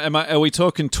 Are we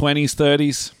talking 20s,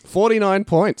 30s? 49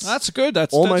 points. That's good.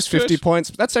 That's almost that's 50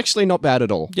 points. That's actually not bad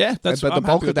at all. Yeah, that's. But the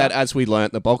bulk of that, as we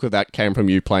learnt, the bulk of that came from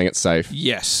you playing it safe.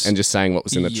 Yes. And just saying what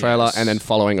was in the trailer, and then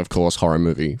following, of course, horror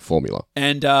movie formula.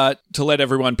 And to let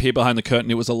everyone peer behind the curtain,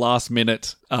 it was a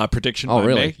last-minute prediction. Oh, by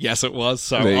really? me. Yes, it was.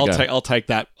 So I'll take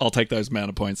that. I'll take those amount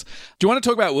of points. Do you want to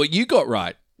talk about what you got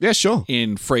right? Yeah, sure.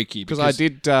 In Freaky. Because I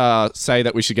did say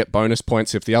that we should get bonus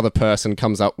points if the other person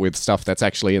comes up with stuff that's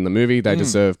actually in the movie. They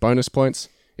deserve bonus points,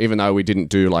 even though we didn't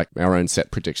do like our own set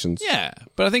predictions. Yeah,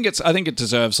 but I think it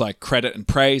deserves like credit and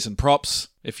praise and props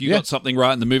if you got something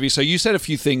right in the movie. So you said a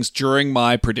few things during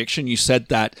my prediction. You said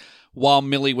that while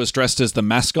Millie was dressed as the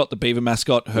mascot, the beaver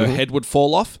mascot, her head would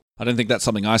fall off. I don't think that's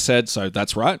something I said, so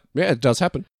that's right. Yeah, it does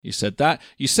happen. You said that.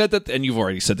 You said that, and you've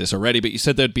already said this already, but you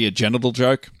said there'd be a genital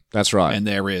joke. That's right. And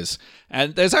there is.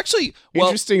 And there's actually... Well,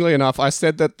 interestingly enough, I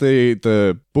said that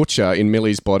the butcher in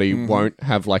Millie's body won't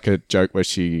have like a joke where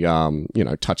she,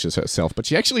 touches herself, but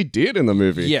she actually did in the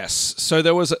movie. yes. So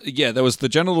there was the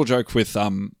genital joke with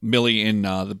Millie in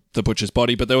the butcher's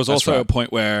body, but there was also right. a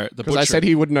point where the Because butcher... I said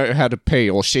he wouldn't know how to pee,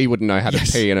 or she wouldn't know how to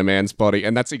pee in a man's body,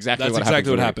 and that's exactly what happens.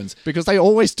 exactly what happens. Because they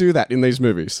always do that in these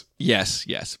movies. Yes.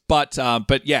 But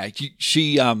yeah,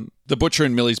 she... the butcher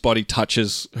in Millie's body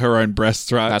touches her own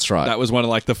breasts, right? That's right. That was one of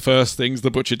like the first things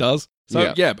the butcher does.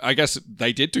 So Yeah. I guess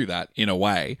they did do that in a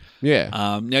way. Yeah.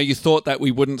 Now you thought that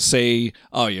we wouldn't see.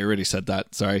 Oh, you already said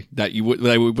that. Sorry, that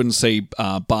they wouldn't see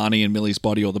Barney in Millie's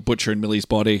body or the butcher in Millie's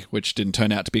body, which didn't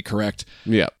turn out to be correct.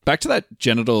 Yeah. Back to that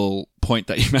genital point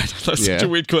that you made. That's such a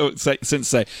weird sentence to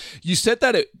say. You said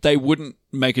that they wouldn't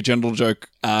make a genital joke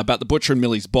about the butcher in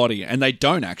Millie's body, and they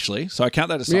don't actually. So I count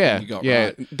that as something you got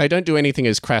right. They don't do anything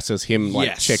as crass as him like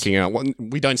Yes. checking out.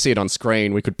 We don't see it on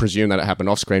screen. We could presume that it happened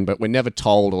off screen, but we're never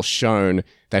told or shown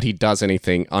that he does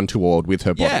anything untoward with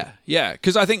her body. Yeah.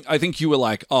 Because I think you were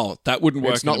like, oh, that wouldn't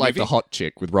work. It's not in a like movie. The Hot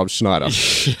Chick with Rob Schneider.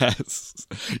 Yes.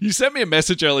 You sent me a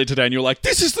message earlier today, and you're like,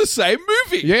 this is the same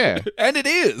movie. Yeah. And it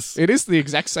is. It is the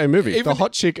exact same movie. Even- The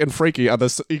Hot Chick and Freaky are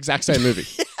the exact same movie.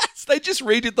 Yes. They just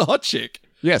redid The Hot Chick.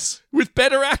 Yes. With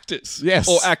better actors. Yes.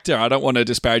 Or actor. I don't want to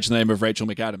disparage the name of Rachel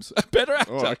McAdams. Better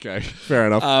actor. Oh, okay. Fair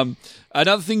enough.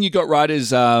 Another thing you got right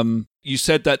is you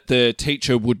said that the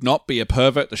teacher would not be a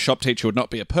pervert. The shop teacher would not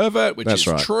be a pervert, which That's is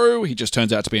right. true. He just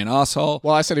turns out to be an asshole.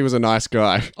 Well, I said he was a nice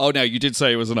guy. Oh, no, you did say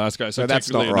he was a nice guy. So No, that's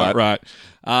technically not you're right.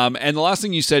 And the last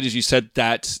thing you said is you said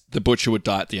that the butcher would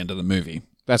die at the end of the movie.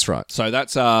 That's right. So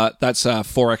that's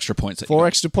 4 extra points. That you 4 got.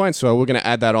 extra points. So we're going to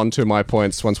add that on to my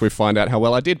points once we find out how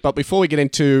well I did. But before we get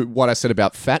into what I said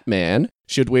about Fat Man,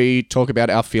 should we talk about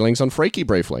our feelings on Freaky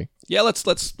briefly? Yeah, let's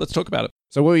talk about it.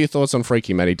 So what were your thoughts on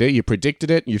Freaky, Matty D? You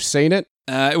predicted it. You've seen it.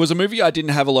 It was a movie I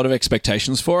didn't have a lot of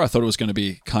expectations for. I thought it was going to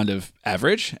be kind of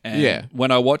average. And Yeah. when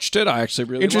I watched it, I actually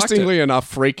really liked it. Interestingly enough,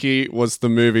 Freaky was the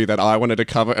movie that I wanted to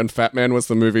cover, and Fat Man was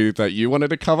the movie that you wanted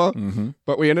to cover. Mm-hmm.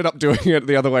 But we ended up doing it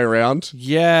the other way around.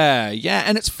 Yeah.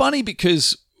 And it's funny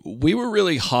because we were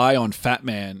really high on Fat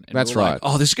Man. And That's we were right. like,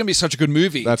 oh, this is going to be such a good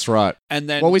movie. That's right. And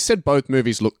then, Well, we said both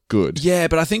movies look good. yeah,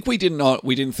 but I think we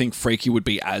didn't think Freaky would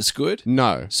be as good.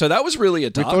 No. So that was really a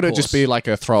We dark thought it'd just horse be like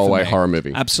a throwaway for me. horror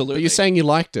movie. Absolutely. But you're saying you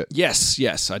liked it.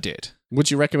 Yes, I did. Would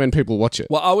you recommend people watch it?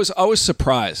 Well, I was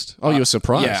surprised. Oh, you were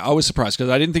surprised? Yeah, I was surprised because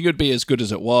I didn't think it would be as good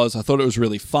as it was. I thought it was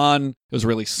really fun. It was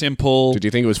really simple. Did you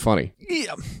think it was funny?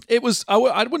 Yeah, it was. I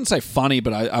wouldn't say funny,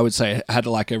 but I would say it had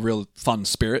like a real fun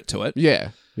spirit to it. Yeah.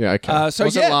 Yeah, okay. So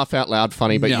wasn't yeah. laugh out loud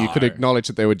funny, but you No. could acknowledge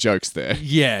that there were jokes there.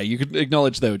 Yeah, you could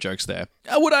acknowledge there were jokes there.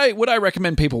 Would I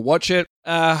recommend people watch it?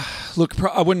 Look,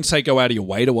 I wouldn't say go out of your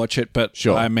way to watch it, but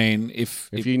Sure. I mean, if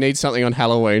If you need something on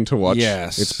Halloween to watch,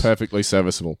 Yes. it's perfectly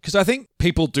serviceable. because I think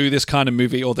people do this kind of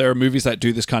movie, or there are movies that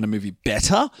do this kind of movie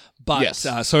better. But Yes.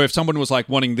 so if someone was like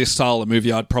wanting this style of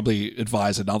movie, I'd probably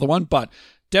advise another one. But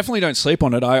definitely don't sleep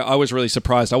on it. I was really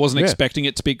surprised. I wasn't Yeah. expecting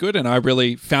it to be good, and I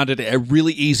really found it a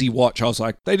really easy watch. I was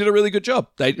like, they did a really good job.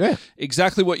 Yeah.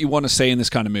 Exactly what you want to see in this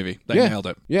kind of movie. They nailed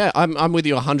it. Yeah, I'm with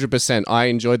you 100%. I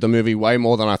enjoyed the movie way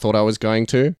more than I thought I was going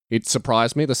to. It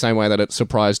surprised me the same way that it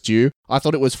surprised you. I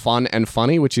thought it was fun and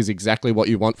funny, which is exactly what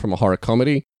you want from a horror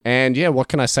comedy. And yeah, what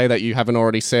can I say that you haven't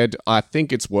already said? I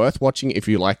think it's worth watching if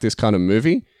you like this kind of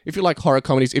movie. If you like horror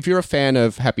comedies, if you're a fan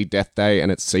of Happy Death Day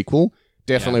and its sequel,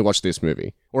 definitely watch this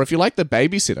movie. Or if you like The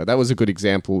Babysitter, that was a good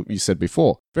example you said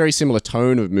before. Very similar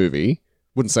tone of movie.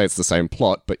 Wouldn't say it's the same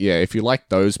plot, but yeah, if you like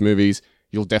those movies,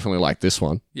 you'll definitely like this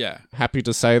one. Yeah. Happy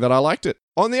to say that I liked it.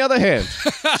 On the other hand,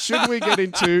 should we get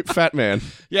into Fat Man?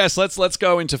 Yes, let's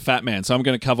go into Fat Man. So I'm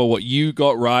going to cover what you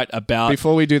got right about.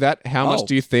 Before we do that, how much Oh.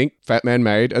 do you think Fat Man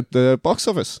made at the box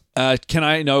office? Can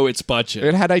I know its budget?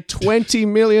 It had a $20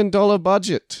 million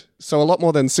budget. So a lot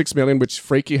more than $6 million, which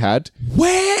Freaky had.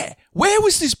 Where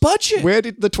was this budget? Where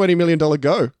did the $20 million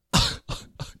go?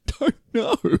 Don't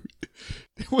know.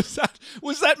 Was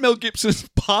that Mel Gibson's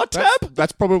bar tab?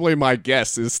 That's probably my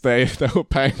guess, is they were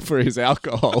paying for his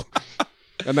alcohol.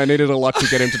 And they needed a lot to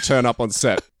get him to turn up on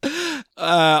set.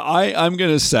 I'm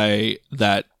going to say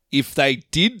that if they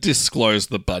did disclose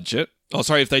the budget,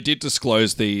 if they did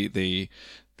disclose the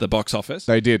box office,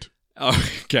 They did.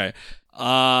 okay,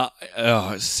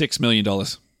 $6 million.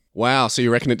 Wow, so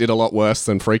you reckon it did a lot worse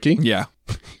than Freaky? Yeah.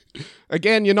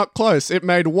 Again, you're not close. It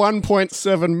made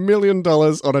 $1.7 million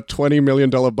on a $20 million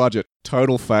budget.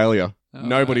 Total failure.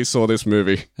 Nobody saw this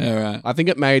movie. All right. I think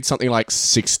it made something like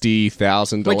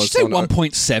 $60,000. Wait, did you say on it.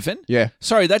 1.7? Yeah.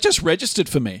 Sorry, that just registered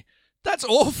for me. That's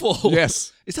awful.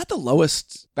 Yes. Is that the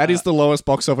lowest? That is the lowest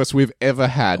box office we've ever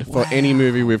had for any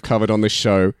movie we've covered on this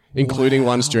show, including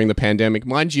ones during the pandemic.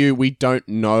 Mind you, we don't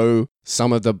know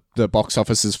some of the box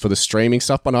offices for the streaming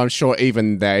stuff, but I'm sure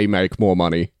even they make more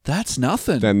money That's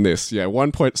nothing. than this. Yeah,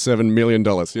 $1.7 million.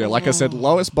 Yeah, like I said,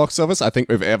 lowest box office I think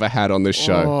we've ever had on this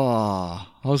show. Oh,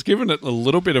 I was giving it a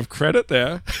little bit of credit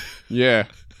there, Yeah,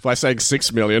 by saying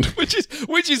 $6 million.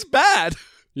 which is bad.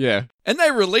 Yeah. And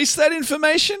they released that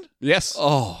information? Yes.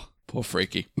 Oh, poor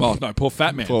Freaky. Oh, no, poor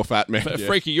Fat Man. Poor Fat Man. Yeah.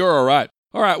 Freaky, you're all right.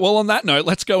 All right, well, on that note,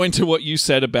 let's go into what you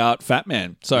said about Fat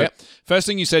Man. So, First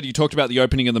thing you said, you talked about the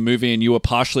opening of the movie, and you were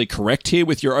partially correct here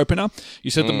with your opener.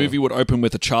 You said the movie would open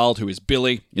with a child who is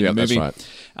Billy in the movie. That's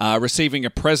right. Receiving a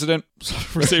president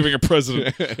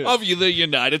of the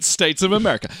United States of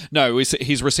America. No,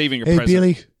 he's receiving a president.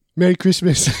 Billy, Merry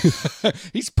Christmas.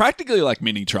 He's practically like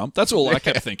mini Trump. That's all I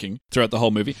kept thinking throughout the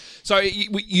whole movie. So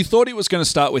you thought it was going to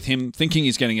start with him thinking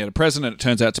he's getting out a president. It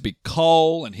turns out to be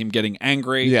Cole and him getting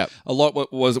angry. Yeah. A lot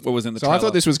what was in the So trailer. I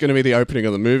thought this was going to be the opening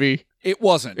of the movie. It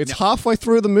wasn't. It's halfway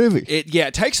through the movie.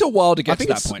 It takes a while to get I think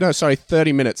to that it's, point.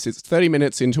 30 minutes. It's 30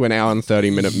 minutes into an hour and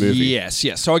 30-minute movie. Yes.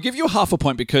 So I'll give you a half a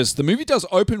point because the movie does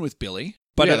open with Billy,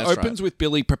 but Yeah, it that's opens with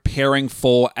Billy preparing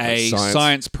for a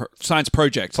science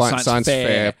project, Science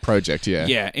fair project, yeah.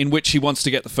 Yeah, in which he wants to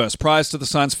get the first prize to the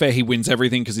science fair. He wins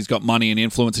everything because he's got money and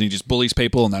influence, and he just bullies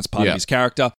people, and that's part of his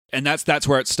character. And that's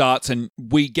where it starts. And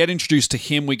we get introduced to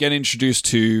him. We get introduced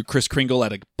to Kris Kringle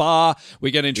at a bar.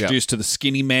 We get introduced to the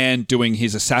skinny man doing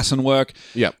his assassin work.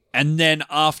 Yep. And then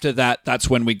after that, that's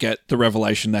when we get the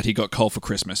revelation that he got Cole for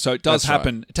Christmas. So it does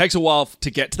happen. Right. It takes a while to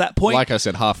get to that point. Like I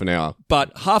said, half an hour.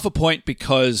 But half a point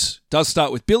because it does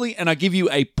start with Billy, and I give you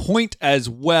a point as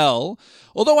well.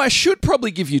 Although I should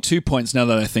probably give you 2 points now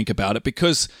that I think about it,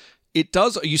 because it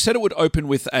does. You said it would open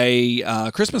with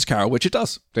a Christmas Carol, which it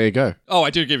does. There you go. Oh,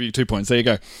 I do give you 2 points. There you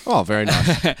go. Oh, very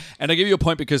nice. And I give you a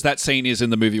point because that scene is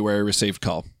in the movie where he received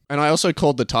Cole. And I also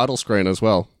called the title screen as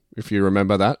well, if you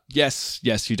remember that. Yes,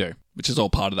 you do, which is all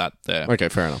part of that there. Okay,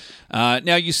 fair enough.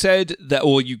 Now, you said that,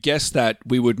 or you guessed that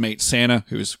we would meet Santa,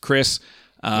 who's Chris,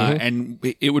 and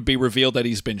it would be revealed that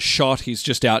he's been shot. He's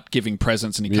just out giving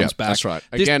presents and he comes back. That's right.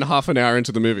 Again, half an hour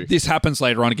into the movie. This happens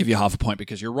later on. I give you half a point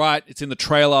because you're right. It's in the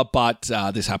trailer, but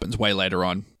this happens way later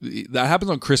on. That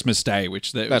happens on Christmas Day,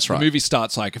 which the movie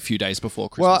starts like a few days before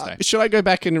Christmas Day. Should I go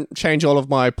back and change all of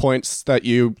my points that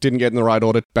you didn't get in the right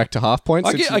order back to half points?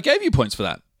 I gave you points for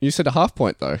that. You said a half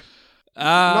point, though.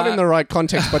 Not in the right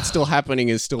context, but still happening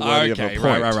is still worthy of a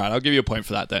point. Right. I'll give you a point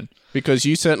for that then. Because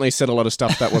you certainly said a lot of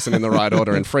stuff that wasn't in the right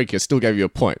order, and Freaky still gave you a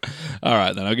point. All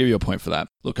right, then I'll give you a point for that.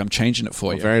 Look, I'm changing it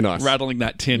for you. Very nice. Rattling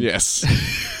that tin. Yes.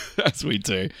 As we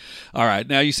do. All right.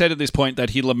 Now, you said at this point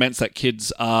that he laments that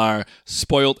kids are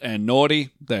spoiled and naughty.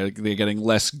 They're getting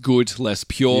less good, less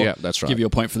pure. Yeah, that's right. Give you a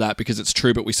point for that because it's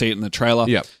true, but we see it in the trailer.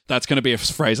 Yeah. That's going to be a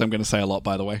phrase I'm going to say a lot,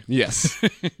 by the way. Yes.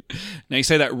 Now, you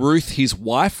say that Ruth, his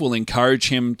wife, will encourage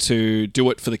him to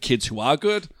do it for the kids who are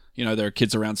good. You know, there are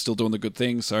kids around still doing the good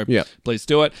things, so please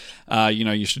do it.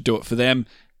 You should do it for them.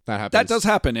 That happens. That does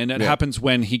happen, and it happens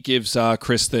when he gives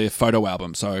Chris the photo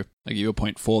album, so I give you a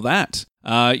point for that.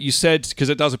 You said, because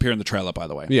it does appear in the trailer, by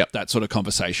the way, that sort of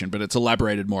conversation, but it's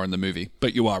elaborated more in the movie.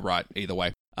 But you are right, either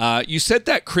way. You said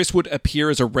that Chris would appear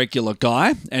as a regular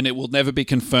guy, and it will never be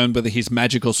confirmed whether he's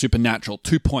magical or supernatural.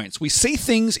 2 points. We see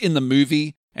things in the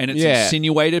movie, and it's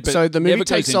insinuated, but so the movie never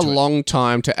takes a long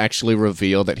time to actually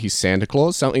reveal that he's Santa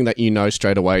Claus, something that you know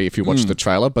straight away if you watch the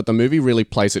trailer, but the movie really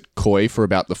plays it coy for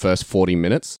about the first 40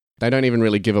 minutes. They don't even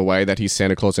really give away that he's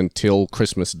Santa Claus until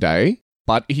Christmas Day.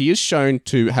 But he is shown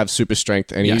to have super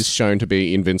strength, and he is shown to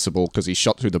be invincible because he's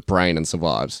shot through the brain and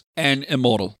survives. And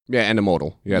immortal. Yeah, and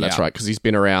immortal. Yeah, that's right. Because he's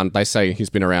been around, they say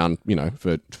he's been around,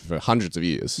 for hundreds of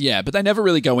years. Yeah, but they never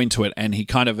really go into it, and he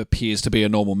kind of appears to be a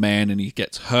normal man, and he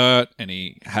gets hurt, and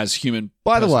he has human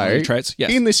personality traits.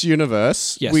 Yes. In this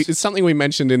universe, it's something we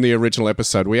mentioned in the original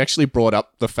episode. We actually brought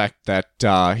up the fact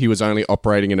that he was only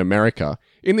operating in America.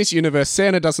 In this universe,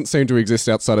 Santa doesn't seem to exist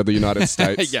outside of the United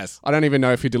States. Yes. I don't even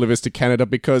know if he delivers to Canada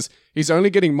because he's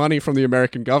only getting money from the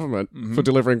American government for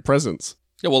delivering presents.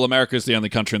 Yeah, well, America's the only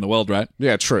country in the world, right?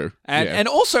 Yeah, true. And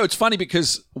also, it's funny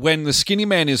because when the skinny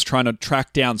man is trying to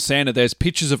track down Santa, there's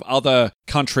pictures of other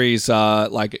countries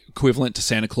like equivalent to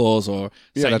Santa Claus or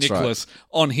St. Nicholas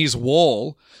on his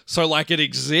wall. So, like, it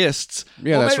exists.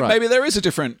 Yeah, that's right. Maybe there is a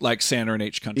different, like, Santa in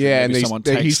each country. Yeah, maybe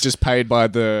and he's just paid by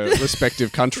the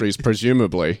respective countries,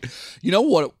 presumably. You know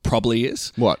what it probably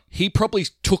is? What? He probably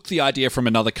took the idea from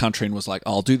another country and was like,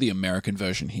 I'll do the American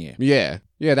version here. Yeah.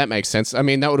 Yeah, that makes sense. I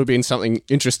mean, that would have been something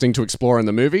interesting to explore in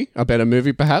the movie. A better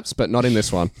movie, perhaps, but not in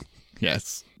this one.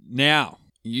 Yes. Now,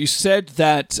 You said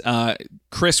that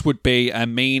Chris would be a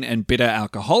mean and bitter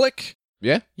alcoholic.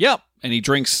 Yeah? Yep. And he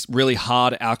drinks really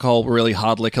hard alcohol, really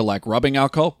hard liquor like rubbing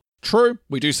alcohol. True.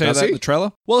 We do say Does that in he? the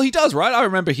trailer. Well, he does, right? I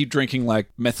remember he drinking like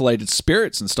methylated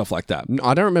spirits and stuff like that.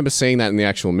 I don't remember seeing that in the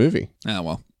actual movie. Oh,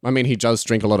 well. I mean, he does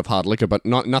drink a lot of hard liquor, but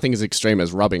nothing as extreme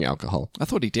as rubbing alcohol. I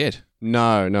thought he did.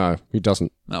 No, he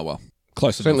doesn't. Oh, well.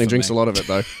 Close enough. Certainly for drinks me. a lot of it,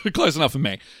 though. Close enough for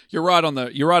me. You're right on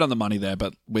the money there,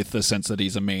 but with the sense that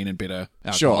he's a mean and bitter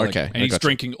alcoholic. Sure, okay. And he's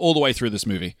drinking all the way through this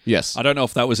movie. Yes. I don't know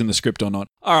if that was in the script or not.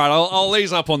 All right, I'll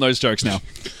ease up on those jokes now.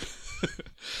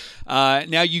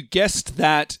 Now, you guessed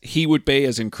that he would be,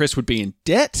 as in Chris would be in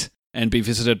debt and be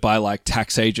visited by like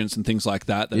tax agents and things like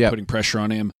that are putting pressure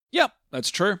on him. Yep, that's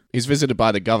true. He's visited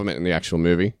by the government in the actual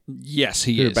movie. Yes,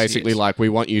 he Who is. are basically he is. like, we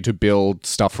want you to build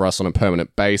stuff for us on a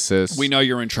permanent basis. We know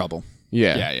you're in trouble.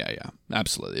 Yeah. Yeah.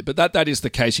 Absolutely. But that is the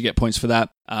case. You get points for that.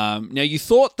 Now, you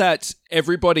thought that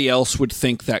everybody else would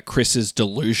think that Chris is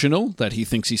delusional, that he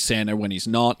thinks he's Santa when he's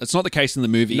not. It's not the case in the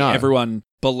movie. No. Everyone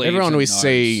believes. Everyone and we knows.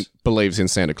 see believes in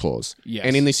Santa Claus. Yes.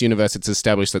 And in this universe, it's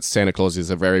established that Santa Claus is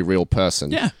a very real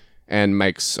person. Yeah. And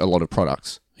makes a lot of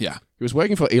products. Yeah. He was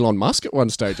working for Elon Musk at one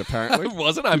stage, apparently.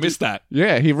 Was it? I missed that.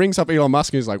 Yeah, he rings up Elon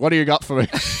Musk and he's like, what do you got for me?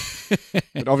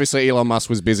 But obviously Elon Musk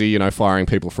was busy, firing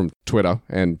people from Twitter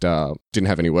and didn't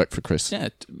have any work for Chris. Yeah.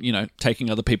 Taking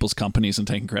other people's companies and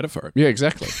taking credit for it. Yeah,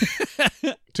 exactly.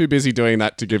 Too busy doing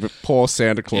that to give poor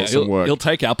Santa Claus some work. He'll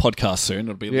take our podcast soon.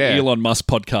 It'll be the Yeah. Elon Musk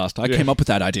podcast. I came up with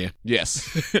that idea.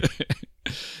 Yes.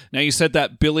 Now, you said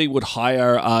that Billy would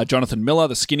hire Jonathan Miller,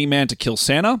 the skinny man, to kill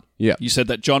Santa. Yeah. You said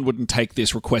that John wouldn't take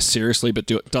this request seriously, but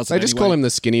does it They just anyway. call him the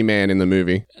skinny man in the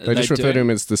movie. They just They refer do. to him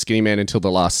as the skinny man until the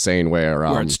last scene where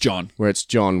it's John.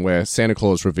 Where Santa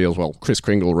Claus reveals, Kris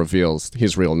Kringle reveals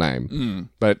his real name.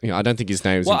 But I don't think his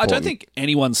name is Well, I important. don't think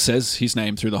anyone says his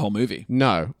name through the whole movie.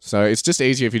 No. So it's just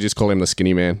easier if you just call him the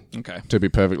skinny man. Okay. To be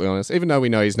perfectly honest, even though we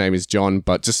know his name is John,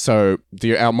 but just so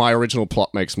my original plot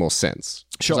makes more sense.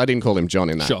 Sure. 'Cause I didn't call him John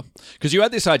in that. Sure. Because you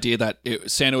had this idea that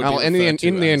Santa would be In the referred end, to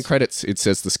in the as- end credits, it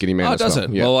says the skinny man. Oh, as does well.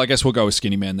 it? Yeah. Well, I guess we'll go with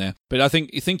Skinny Man there. But I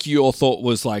think your thought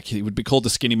was like he would be called the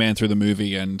Skinny Man through the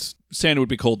movie, and Santa would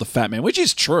be called the Fat Man, which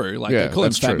is true. Like Yeah, they call him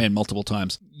that's Fat true. Man multiple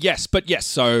times. Yes, but yes.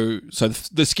 So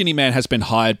the Skinny Man has been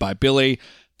hired by Billy.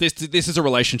 This is a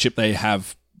relationship they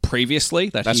have previously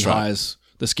that That's he right. hires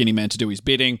the Skinny Man to do his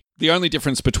bidding. The only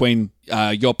difference between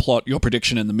your plot, your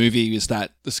prediction, and the movie is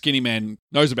that the Skinny Man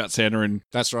knows about Santa and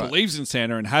That's right. believes in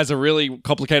Santa and has a really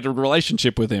complicated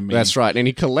relationship with him. That's right. And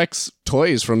he collects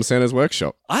toys from Santa's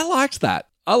workshop. I liked that.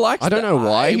 I don't know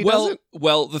why he does it.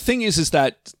 Well, the thing is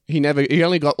that He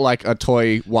only got like a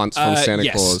toy once from Santa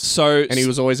yes. Claus. So And he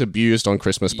was always abused on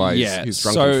Christmas by his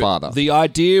drunken so father. The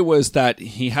idea was that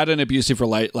he had an abusive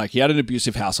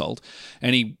household,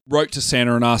 and he wrote to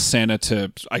Santa and asked Santa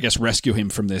to, I guess, rescue him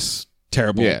from this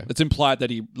terrible. Yeah. It's implied that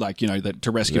he that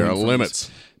to rescue There him are from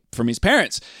limits. from his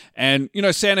parents. And,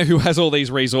 Santa, who has all these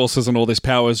resources and all this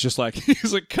power, is just like,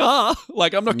 here's a car.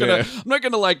 Like, I'm not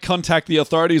gonna like contact the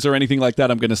authorities or anything like that.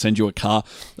 I'm gonna send you a car,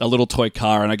 a little toy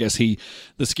car. And I guess the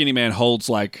skinny man holds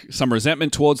like some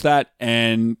resentment towards that,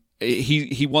 and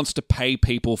he wants to pay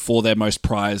people for their most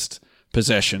prized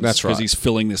possessions. That's right. Because he's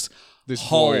filling this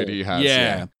hole void he has.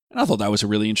 Yeah. And I thought that was a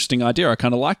really interesting idea. I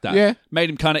kind of liked that. Yeah. Made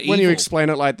him kind of evil. When you explain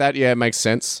it like that, yeah, it makes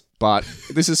sense. But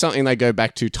this is something they go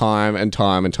back to time and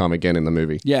time and time again in the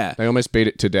movie. Yeah. They almost beat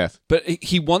it to death. But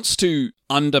he wants to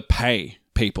underpay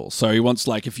people. So he wants,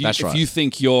 like, if you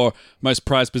think your most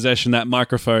prized possession, that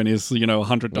microphone, is,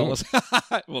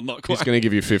 $100. Well, not quite. He's going to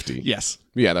give you 50. Yes.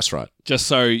 Yeah, that's right. Just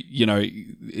so,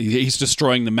 he's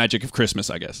destroying the magic of Christmas,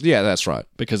 I guess. Yeah, that's right.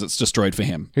 Because it's destroyed for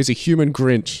him. He's a human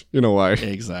Grinch, in a way.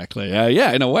 Exactly.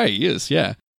 Yeah, in a way, he is,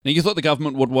 yeah. Now, you thought the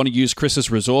government would want to use Chris's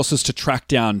resources to track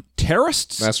down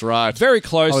terrorists? That's right. Very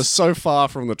close. I was so far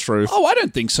from the truth. Oh, I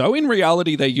don't think so. In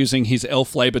reality, they're using his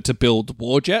elf labor to build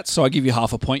war jets, so I give you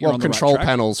half a point. You're Well, on the control right track.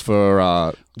 panels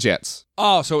for jets.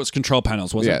 Oh, so it's control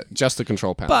panels, was Yeah, it? just the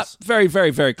control But panels. very,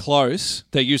 very, very close.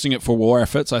 They're using it for war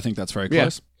efforts. I think that's very Yeah,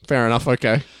 close. fair enough.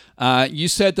 Okay. You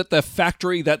said that the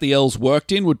factory that the elves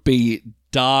worked in would be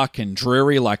dark and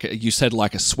dreary, like you said,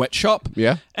 like a sweatshop.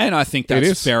 Yeah. And I think It that's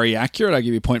is. very accurate. I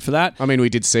give you a point for that. I mean, we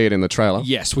did see it in the trailer.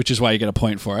 Yes, which is why you get a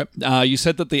point for it. You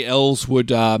said that the elves would.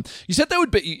 You said they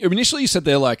would be. Initially, you said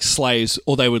they're like slaves,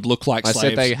 or they would look like I slaves.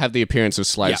 said they have the appearance of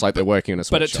slaves, Yeah, like they're working in a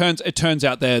But sweatshop. it turns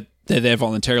out they're there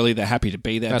voluntarily. They're happy to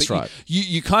be there. That's But right.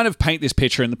 You kind of paint this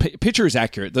picture, and the picture is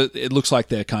accurate. It looks like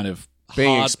they're kind of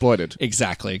Being hard. exploited.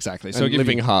 Exactly. So And I'll give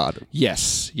living you, hard.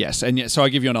 Yes, and so I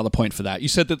give you another point for that. You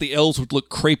said that the elves would look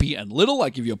creepy and little. I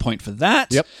give you a point for that.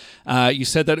 Yep. You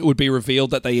said that it would be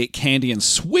revealed that they eat candy and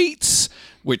sweets.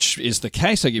 which is the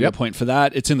case. I give you a point for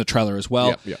that. It's in the trailer as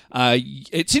well. Yep.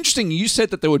 It's interesting. You said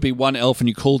that there would be one elf and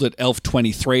you called it Elf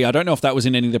 23. I don't know if that was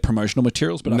in any of the promotional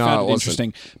materials, but I found it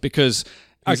interesting because...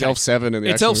 It's Elf 7 in the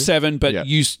It's Elf 7, but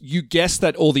you guessed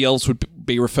that all the elves would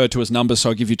be referred to as numbers, so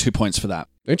I'll give you 2 points for that.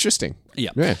 Interesting.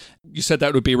 Yeah. You said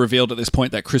that would be revealed at this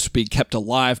point, that Chris would be kept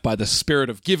alive by the spirit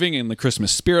of giving and the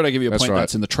Christmas spirit. I give you a point.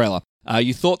 That's in the trailer.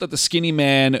 You thought that the skinny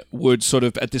man would sort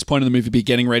of, at this point in the movie, be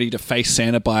getting ready to face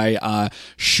Santa by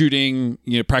shooting,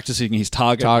 practicing his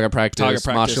target practice,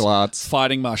 martial arts.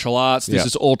 Fighting martial arts. This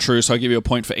is all true, so I'll give you a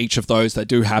point for each of those that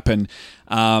do happen.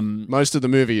 Most of the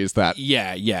movie is that.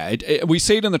 Yeah. We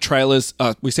see it in the trailers.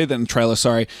 We see that in the trailer,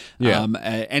 sorry. Yeah.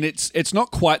 And it's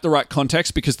not quite the right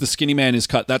context because the skinny man is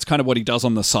cut. That's kind of what he does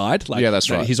on the side. That's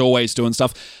right. He's always doing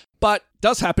stuff. But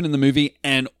does happen in the movie,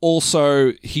 and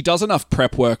also he does enough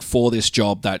prep work for this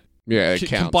job that it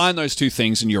counts. Combine those two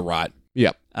things, and you're right.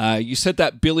 Yep. You said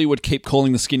that Billy would keep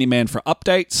calling the skinny man for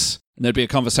updates, and there'd be a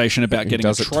conversation about getting a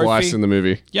trophy. He does it twice in the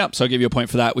movie. Yep, so I'll give you a point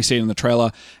for that. We see it in the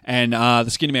trailer. And the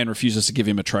skinny man refuses to give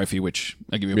him a trophy, which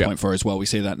I give you a point for as well. We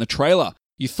see that in the trailer.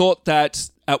 You thought that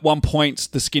at one point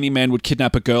the skinny man would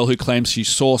kidnap a girl who claims she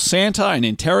saw Santa and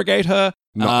interrogate her.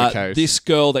 Not the case. This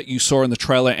girl that you saw in the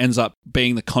trailer ends up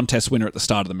being the contest winner at the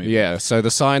start of the movie. Yeah, so the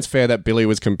science fair that Billy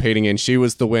was competing in, she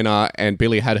was the winner, and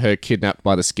Billy had her kidnapped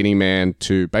by the skinny man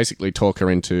to basically talk her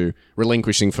into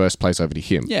relinquishing first place over to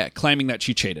him. Yeah, claiming that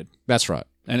she cheated. That's right.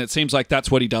 And it seems like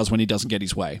that's what he does when he doesn't get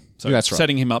his way. So that's right.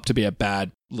 Setting him up to be a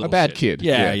bad little kid.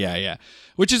 Yeah.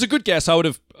 Which is a good guess. I would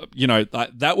have,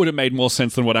 that would have made more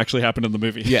sense than what actually happened in the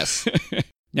movie. Yes.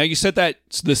 Now, you said that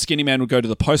the skinny man would go to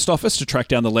the post office to track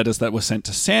down the letters that were sent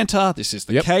to Santa. This is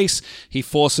the case. He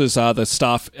forces the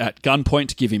staff at gunpoint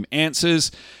to give him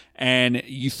answers. And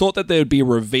you thought that there would be a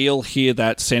reveal here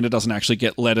that Santa doesn't actually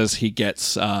get letters. He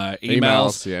gets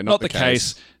emails. Yeah, not the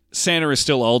case. Santa is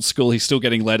still old school. He's still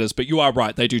getting letters. But you are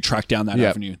right. They do track down that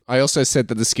avenue. I also said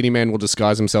that the skinny man will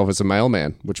disguise himself as a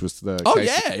mailman, which was the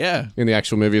case in the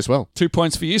actual movie as well. 2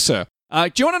 points for you, sir.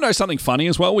 Do you want to know something funny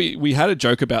as well? We had a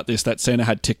joke about this, that Santa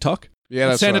had TikTok. Yeah,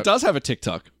 that's Santa right. does have a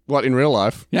TikTok. What, in real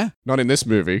life? Yeah. Not in this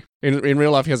movie. In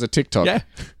real life, he has a TikTok. Yeah.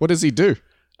 What does he do?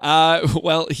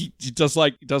 Well, he does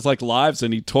lives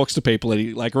and he talks to people and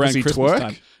he around Christmas twerk?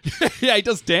 time. Yeah, he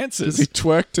does dances. Does he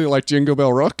twerk to Jingle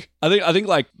Bell Rock? I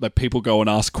think people go and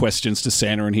ask questions to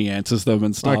Santa and he answers them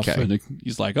and stuff. Okay. And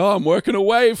he's like, "Oh, I'm working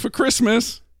away for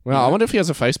Christmas." Well, I wonder if he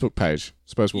has a Facebook page.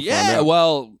 Suppose we'll find out. Yeah,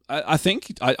 well, I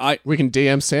think we can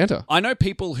DM Santa. I know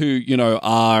people who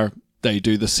they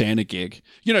do the Santa gig.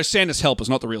 Santa's helpers,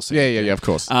 not the real Santa. Yeah, of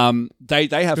course. They have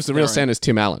because the real Santa's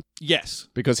Tim Allen. Yes,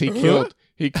 because he killed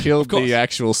the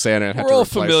actual Santa. And had We're to all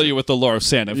replace familiar it. with the lore of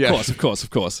Santa, of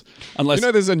course. Unless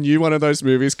there's a new one of those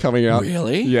movies coming out.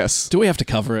 Really? Yes. Do we have to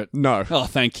cover it? No. Oh,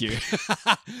 thank you.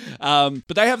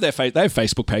 But they have they have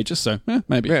Facebook pages, so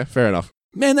maybe. Yeah, fair enough.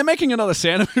 Man, they're making another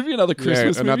Santa movie, another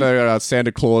Christmas movie. Another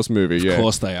Santa Claus movie. Of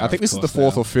course they are. I think this is the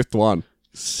fourth or fifth one.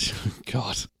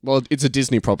 God. Well, it's a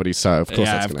Disney property, so of course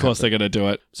that's of course they're going to do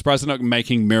it. Surprised they're not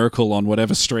making Miracle on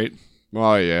whatever street.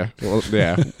 Oh, yeah. Well,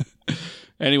 yeah.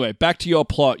 Anyway, back to your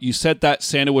plot. You said that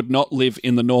Santa would not live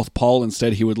in the North Pole.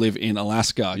 Instead, he would live in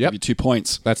Alaska. I'll give you 2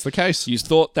 points. That's the case. You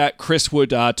thought that Chris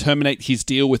would terminate his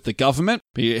deal with the government.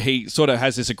 He sort of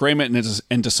has this agreement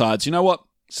and decides, you know what?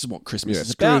 This is what Christmas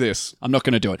is about. Screw this. I'm not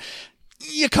going to do it.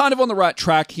 You're kind of on the right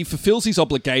track. He fulfills his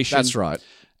obligation. That's right.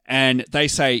 And they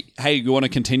say, hey, you want to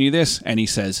continue this? And he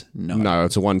says, no. No,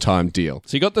 it's a one-time deal.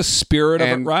 So you got the spirit of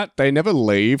it, right? They never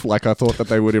leave like I thought that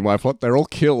they would in my plot. They're all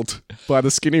killed by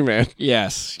the skinny man.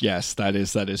 Yes, that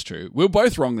is true. We were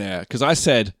both wrong there because I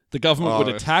said the government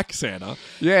would attack Santa.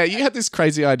 Yeah, you had this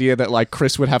crazy idea that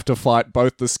Chris would have to fight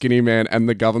both the skinny man and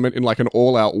the government in an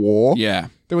all-out war. Yeah.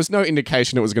 There was no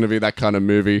indication it was going to be that kind of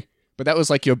movie. But that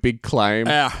was your big claim.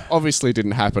 Obviously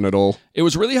didn't happen at all. It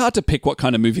was really hard to pick what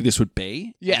kind of movie this would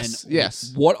be. Yes.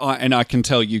 And I can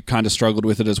tell you kind of struggled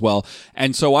with it as well.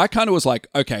 And so I kind of was like,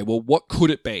 okay, well, what could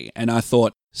it be? And I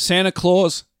thought Santa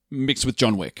Claus mixed with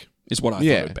John Wick is what I thought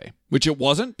it would be. Which it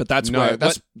wasn't, but that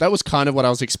was kind of what I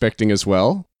was expecting as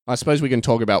well. I suppose we can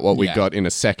talk about what we got in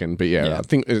a second, but I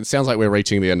think it sounds like we're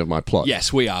reaching the end of my plot.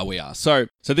 Yes, we are. So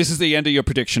this is the end of your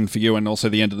prediction for you and also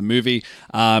the end of the movie.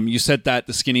 You said that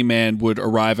the skinny man would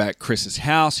arrive at Chris's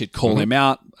house. He'd call him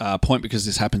out, point because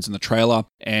this happens in the trailer,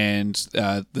 and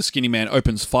the skinny man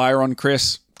opens fire on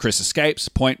Chris. Chris escapes,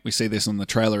 point. We see this in the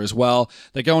trailer as well.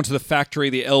 They go into the factory.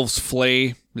 The elves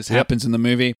flee. This happens in the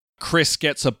movie. Chris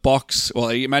gets a box, well,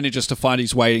 he manages to find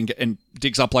his way and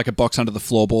digs up like a box under the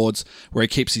floorboards where he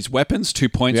keeps his weapons, 2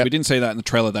 points. Yep. We didn't say that in the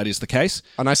trailer. That is the case.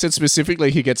 And I said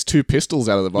specifically he gets 2 pistols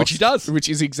out of the box. Which he does. Which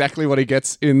is exactly what he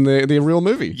gets in the real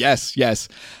movie. Yes.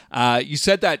 You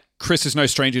said that Chris is no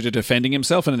stranger to defending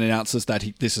himself and announces that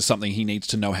this is something he needs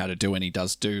to know how to do, and he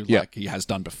does do like he has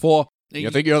done before. I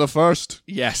think you're the first.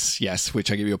 Yes, which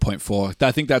I give you a point for.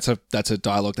 I think that's a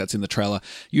dialogue that's in the trailer.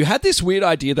 You had this weird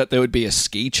idea that there would be a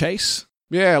ski chase.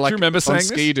 Yeah, like do you remember saying on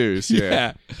Ski-Doos.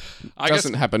 Yeah.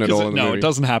 Doesn't happen at all in the movie. No, it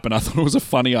doesn't happen. I thought it was a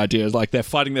funny idea. Like they're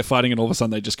fighting, and all of a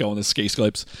sudden they just go on the ski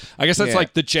slopes. I guess that's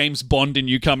like the James Bond in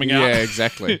you coming out. Yeah,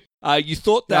 exactly. You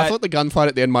thought that... I thought the gunfight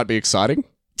at the end might be exciting.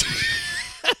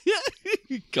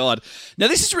 God. Now,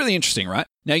 this is really interesting, right?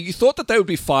 Now, you thought that they would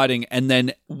be fighting, and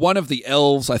then one of the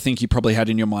elves, I think you probably had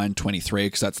in your mind 23,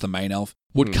 because that's the main elf,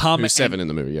 would come... Who's 7 in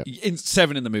the movie, yeah.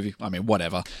 7 in the movie. I mean,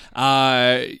 whatever.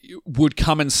 Would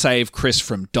come and save Chris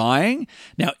from dying.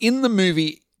 Now, in the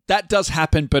movie, that does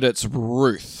happen, but it's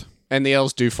Ruth. And the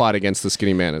elves do fight against the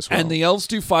skinny man as well. And the elves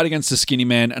do fight against the skinny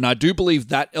man, and I do believe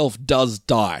that elf does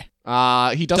die.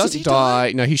 He doesn't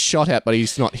die. No, he's shot at, but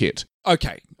he's not hit.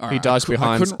 Okay. All right. He dies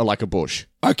behind like a bush.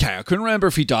 Okay, I couldn't remember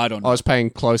if he died or not. I was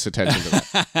paying close attention to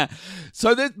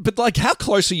that. But like, how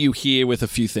close are you here with a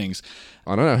few things?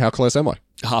 I don't know. How close am I?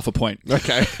 Half a point.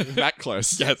 Okay, that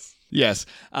close. Yes.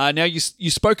 Now, you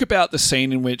spoke about the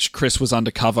scene in which Chris was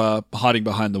undercover, hiding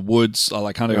behind the woods,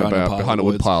 behind a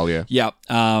wood pile, yeah. Yeah.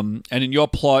 And in your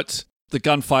plot, the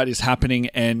gunfight is happening,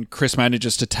 and Chris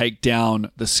manages to take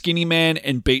down the skinny man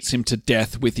and beats him to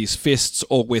death with his fists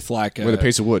or with a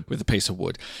piece of wood. With a piece of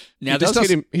wood. Now,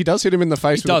 he does hit him in the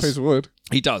face with a piece of wood.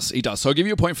 He does. So I'll give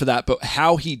you a point for that. But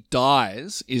how he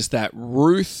dies is that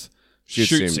Ruth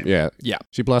shoots him. Yeah.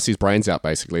 She blasts his brains out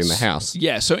basically in the house.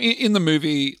 Yeah. So in the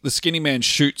movie, the skinny man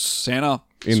shoots Santa.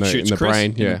 Shoots the Chris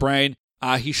brain. In the brain.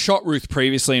 He shot Ruth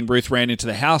previously, and Ruth ran into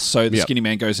the house. So the skinny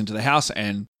man goes into the house,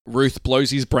 and Ruth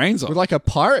blows his brains off. With like a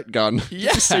pirate gun. Yeah.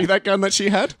 Did you see that gun that she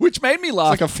had? Which made me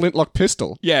laugh. It's like a flintlock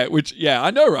pistol. Yeah,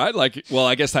 I know, right?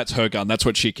 I guess that's her gun. That's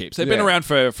what she keeps. They've been around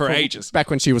for ages.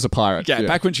 Back when she was a pirate. Yeah,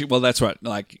 back when that's right.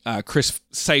 Chris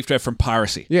saved her from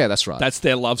piracy. Yeah, that's right. That's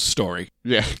their love story.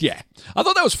 Yeah. Yeah. I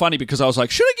thought that was funny because I was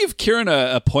like, should I give Kieran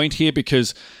a point here?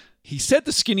 Because he said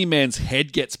the skinny man's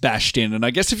head gets bashed in, and I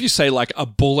guess if you say like a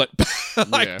bullet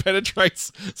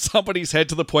penetrates somebody's head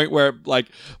to the point where it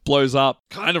blows up,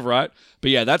 kind of right.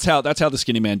 But yeah, that's how the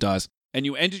skinny man dies. And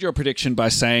you ended your prediction by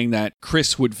saying that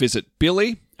Chris would visit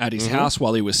Billy at his house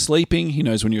while he was sleeping. He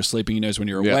knows when you're sleeping. He knows when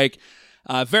you're awake.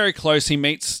 Very close. He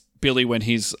meets Billy when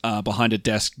he's behind a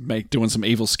desk doing some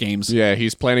evil schemes. Yeah,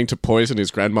 he's planning to poison his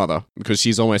grandmother because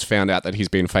she's almost found out that he's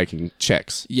been faking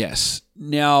checks. Yes.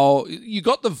 Now, you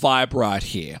got the vibe right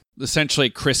here.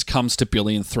 Essentially, Chris comes to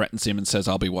Billy and threatens him and says,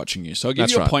 I'll be watching you. So I'll give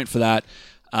you a point for that.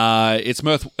 It's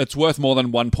worth more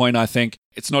than 1 point, I think.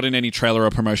 It's not in any trailer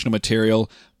or promotional material.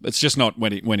 It's just not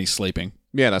when he's sleeping.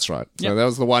 Yeah, that's right. Yep. So that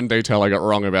was the one detail I got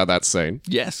wrong about that scene.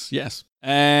 Yes.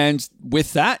 And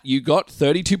with that, you got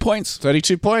 32 points.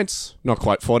 32 points. Not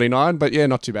quite 49, but yeah,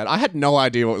 not too bad. I had no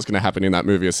idea what was going to happen in that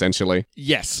movie, essentially.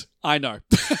 Yes, I know.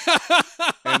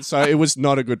 And so it was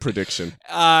not a good prediction.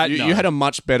 No. You had a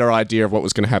much better idea of what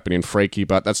was going to happen in Freaky,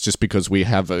 but that's just because we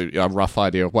have a rough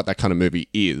idea of what that kind of movie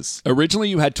is. Originally,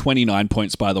 you had 29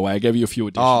 points, by the way. I gave you a few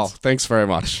additions. Oh, thanks very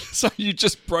much. So you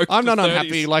just broke I'm the not 30s.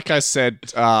 unhappy. Like I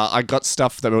said, I got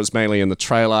stuff that was mainly in the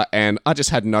trailer, and I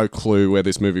just had no clue where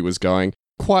this movie was going.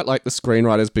 Quite like the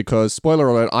screenwriters, because, spoiler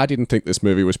alert, I didn't think this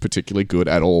movie was particularly good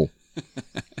at all.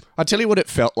 I'll tell you what it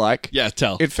felt like. Yeah,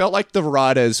 tell. It felt like the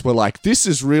writers were like, this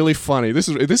is really funny. This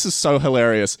is so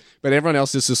hilarious. But everyone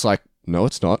else is just like, no,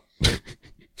 it's not.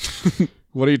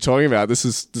 What are you talking about? This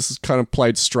is kind of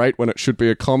played straight when it should be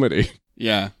a comedy.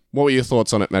 Yeah. What were your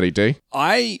thoughts on it, Matty D?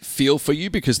 I feel for you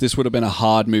because this would have been a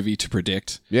hard movie to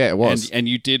predict. Yeah, it was. And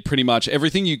you did pretty much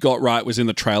everything you got right was in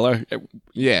the trailer.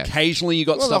 Yeah. Occasionally you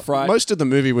got stuff right. Most of the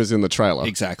movie was in the trailer.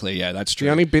 Exactly, yeah, that's true.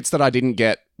 The only bits that I didn't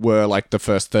get were like the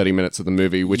first 30 minutes of the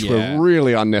movie, which were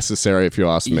really unnecessary if you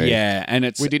ask me. Yeah, and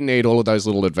we didn't need all of those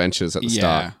little adventures at the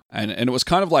start. And it was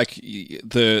kind of like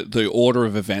the order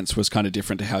of events was kind of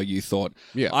different to how you thought.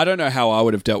 Yeah. I don't know how I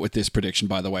would have dealt with this prediction,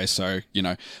 by the way, so,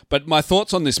 But my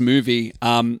thoughts on this movie,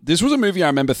 this was a movie I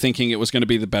remember thinking it was going to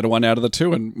be the better one out of the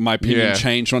two, and my opinion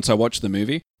changed once I watched the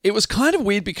movie. It was kind of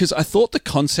weird because I thought the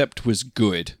concept was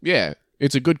good. Yeah.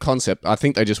 It's a good concept. I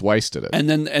think they just wasted it. And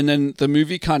then the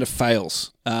movie kind of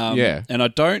fails. And I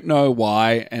don't know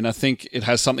why. And I think it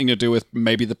has something to do with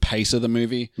maybe the pace of the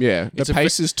movie. Yeah. The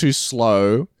pace is too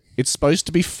slow. It's supposed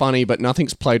to be funny, but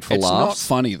nothing's played for laughs. It's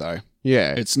not funny, though.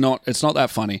 Yeah. It's not that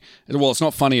funny. Well, it's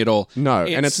not funny at all. No,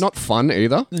 and it's not fun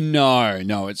either.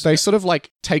 No. They sort of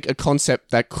like take a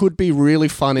concept that could be really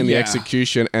fun in the Yeah.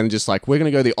 execution and just like, we're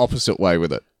going to go the opposite way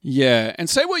with it. Yeah, and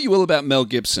say what you will about Mel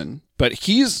Gibson, but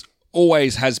he's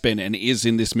always has been and is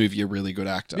in this movie a really good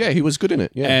actor. Yeah, he was good in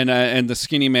it. Yeah. And the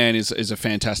skinny man is a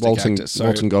fantastic actor. So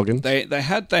Walton Goggins. They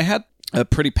had a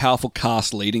pretty powerful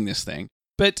cast leading this thing.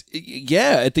 But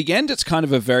yeah, at the end, it's kind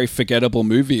of a very forgettable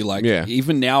movie. Like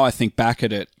even now, I think back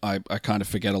at it, I kind of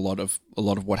forget a lot of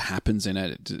what happens in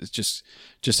it. It just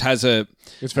has a.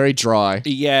 It's very dry.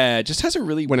 Yeah, it just has a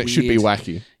really when it should be weird-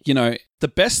 wacky. You know, the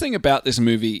best thing about this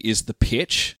movie is the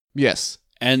pitch, Yes.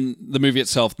 and the movie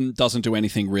itself doesn't do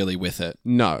anything really with it.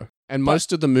 No. And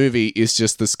most of the movie is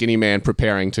just the skinny man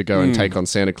preparing to go and take on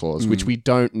Santa Claus, which we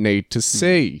don't need to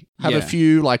see. Have a Yeah.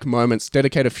 few like moments,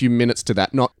 dedicate a few minutes to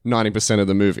that, not 90% of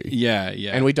the movie. Yeah.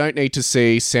 And we don't need to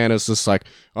see Santa's just like,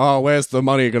 oh, where's the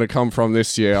money going to come from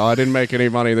this year? Oh, I didn't make any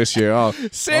money this year. Oh,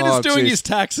 Santa's oh, doing geez. his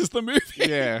taxes. The movie.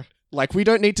 Yeah. Like, we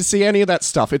don't need to see any of that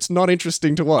stuff. It's not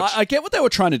interesting to watch. I get what they were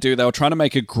trying to do. They were trying to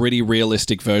make a gritty,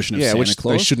 realistic version of Santa which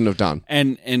Claus. they shouldn't have done.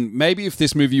 And maybe if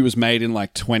this movie was made in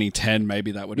like 2010,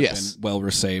 maybe that would have Yes. been well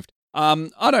received.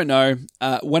 I don't know.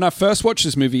 When I first watched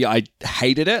this movie, I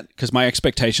hated it because my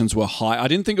expectations were high. I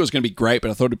didn't think it was going to be great,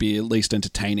 but I thought it'd be at least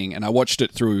entertaining. And I watched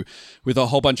it through with a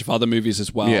whole bunch of other movies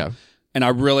as well. Yeah. And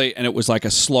it was like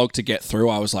a slog to get through.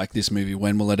 I was like, this movie,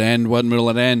 when will it end? When will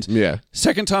it end? Yeah.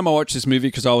 Second time I watched this movie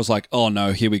because I was like, oh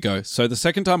no, here we go. So the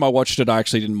second time I watched it, I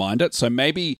actually didn't mind it. So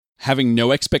maybe having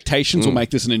no expectations will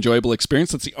make this an enjoyable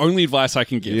experience. That's the only advice I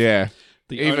can give. Yeah.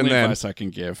 The Even only then- advice I can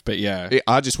give. But yeah.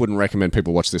 I just wouldn't recommend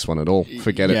people watch this one at all.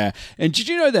 Forget it. Yeah. And did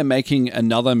you know they're making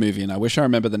another movie? And I wish I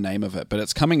remember the name of it, but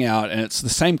it's coming out and it's the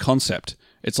same concept.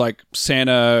 It's like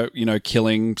Santa,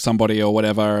 killing somebody or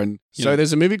whatever. And So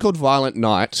there's a movie called Violent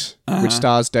Night, which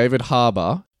stars David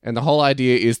Harbour. And the whole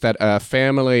idea is that a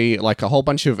family, like a whole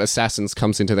bunch of assassins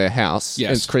comes into their house.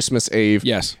 Yes. It's Christmas Eve.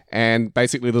 yes. And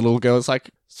basically the little girl is like,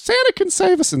 Santa can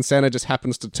save us. And Santa just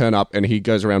happens to turn up and he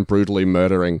goes around brutally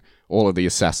murdering all of the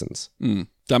assassins.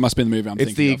 That must be the movie I'm It's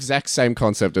thinking the of. exact same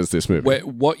concept as this movie.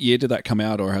 What year did that come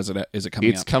out, or is it coming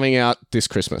It's out? coming out this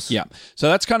Christmas. Yeah. So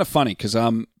that's kind of funny because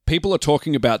people are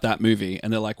talking about that movie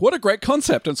and they're like, what a great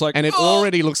concept. And it's like, And it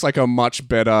already looks like a much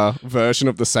better version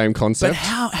of the same But concept.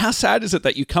 how sad is it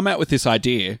that you come out with this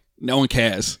idea, no one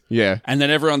cares, Yeah. and then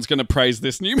everyone's going to praise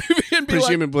this new movie and be like,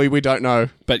 Presumably, we don't know.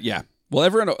 but yeah. Well,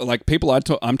 everyone, like people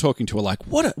I'm talking to are like,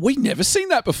 what? We've never seen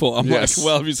that before. I'm Yes. like,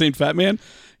 well, have you seen Fat Man?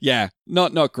 Yeah.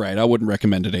 Not great. I wouldn't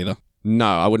recommend it either. No,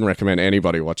 I wouldn't recommend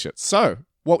anybody watch it. So,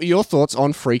 what were your thoughts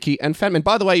on Freaky and Fat Man?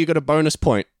 By the way, you got a bonus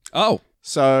point. Oh,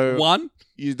 So, one?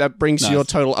 that brings Nice. your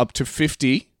total up to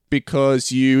 50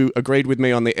 because you agreed with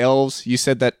me on the elves. You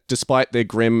said that despite their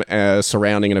grim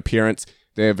surrounding and appearance,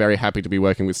 they're very happy to be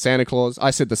working with Santa Claus.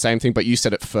 I said the same thing, but you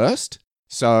said it first.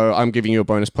 So, I'm giving you a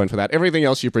bonus point for that. Everything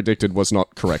else you predicted was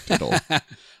not correct at all.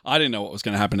 I didn't know what was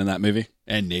going to happen in that movie,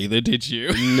 and neither did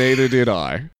you. Neither did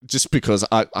I. Just because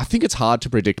I think it's hard to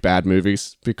predict bad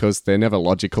movies because they're never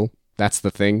logical. That's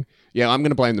the thing. Yeah, I'm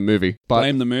going to blame the movie. But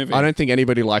Blame the movie. I don't think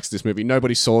anybody likes this movie.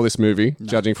 Nobody saw this movie,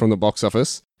 judging from the box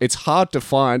office. It's hard to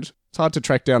find. It's hard to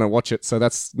track down and watch it, so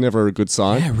that's never a good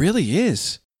sign. Yeah, it really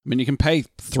is. I mean, you can pay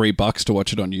 $3 to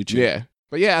watch it on YouTube. Yeah.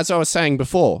 But yeah, as I was saying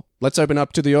before, let's open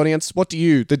up to the audience. What do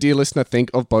you, the dear listener,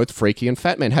 think of both Freaky and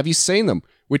Fat Man? Have you seen them?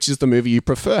 Which is the movie you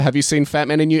prefer? Have you seen Fat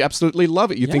Man and you absolutely love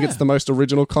it? You think Yeah. it's the most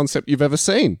original concept you've ever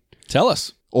seen? Tell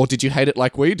us. Or did you hate it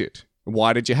like we did?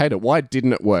 Why did you hate it? Why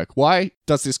didn't it work? Why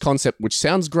does this concept, which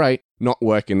sounds great, not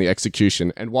work in the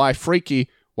execution? And why Freaky,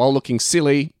 while looking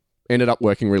silly, ended up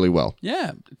working really well?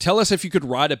 Yeah. Tell us if you could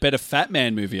write a better Fat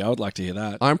Man movie. I would like to hear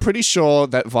that. I'm pretty sure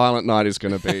that Violent Night is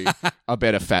going to be a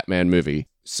better Fat Man movie.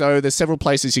 So there's several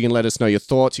places you can let us know your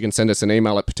thoughts. You can send us an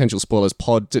email at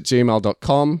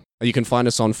potentialspoilerspod@gmail.com. You can find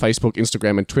us on Facebook,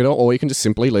 Instagram, and Twitter, or you can just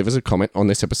simply leave us a comment on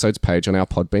this episode's page on our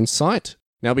Podbean site.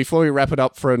 Now, before we wrap it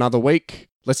up for another week,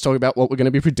 let's talk about what we're going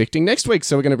to be predicting next week.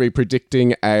 So we're going to be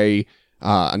predicting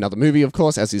another movie, of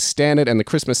course, as is standard, and the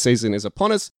Christmas season is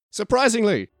upon us.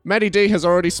 Surprisingly, Maddie D has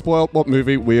already spoiled what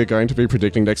movie we are going to be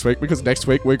predicting next week, because next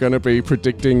week we're going to be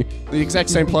predicting the exact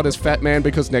same plot as Fat Man,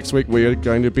 because next week we are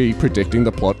going to be predicting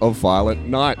the plot of Violent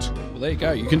Night. Well, there you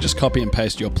go. You can just copy and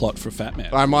paste your plot for Fat Man.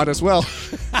 I might as well.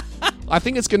 I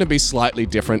think it's going to be slightly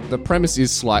different. The premise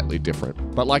is slightly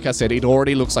different. But like I said, it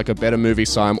already looks like a better movie,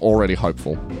 so I'm already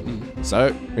hopeful.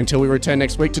 So, until we return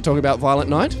next week to talk about Violent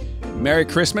Night, Merry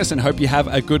Christmas and hope you have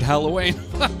a good Halloween.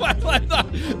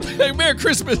 Merry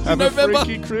Christmas in have November. a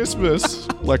freaky Christmas,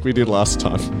 like we did last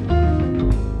time.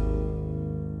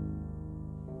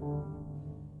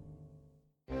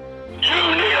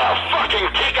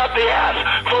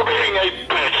 a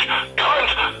bitch, cunt,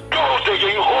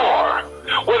 gold-digging whore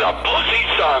with a pussy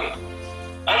son.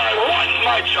 And I want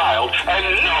my child, and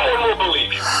no one will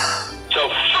believe you. So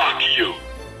fuck you.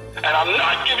 And I'm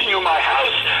not giving you my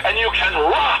house, and you can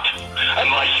rot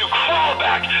unless you crawl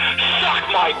back, suck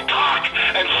my cock,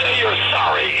 and say you're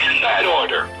sorry in that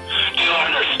order. Do you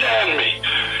understand me?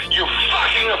 You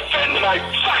fucking offend my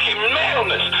fucking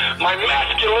maleness, my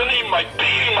masculinity, my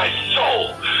being, my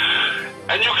soul.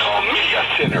 And you call me a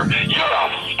sinner. You're a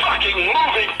fucking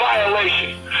moving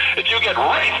violation. If you get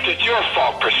raped, it's your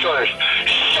fault for sort of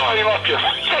showing off your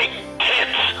fake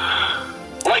tits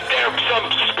like they're some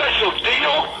special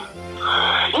deal.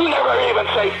 You never even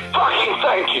say fucking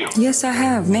thank you. Yes, I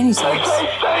have, many They times. say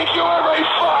thank you every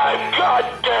 5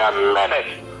 goddamn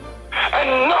minutes.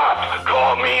 And not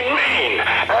call me mean.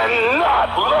 And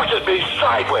not look at me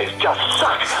sideways. Just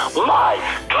suck my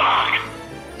cock.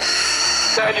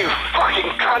 And you fucking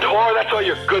cunt whore, that's all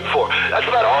you're good for. That's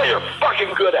about all you're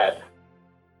fucking good at.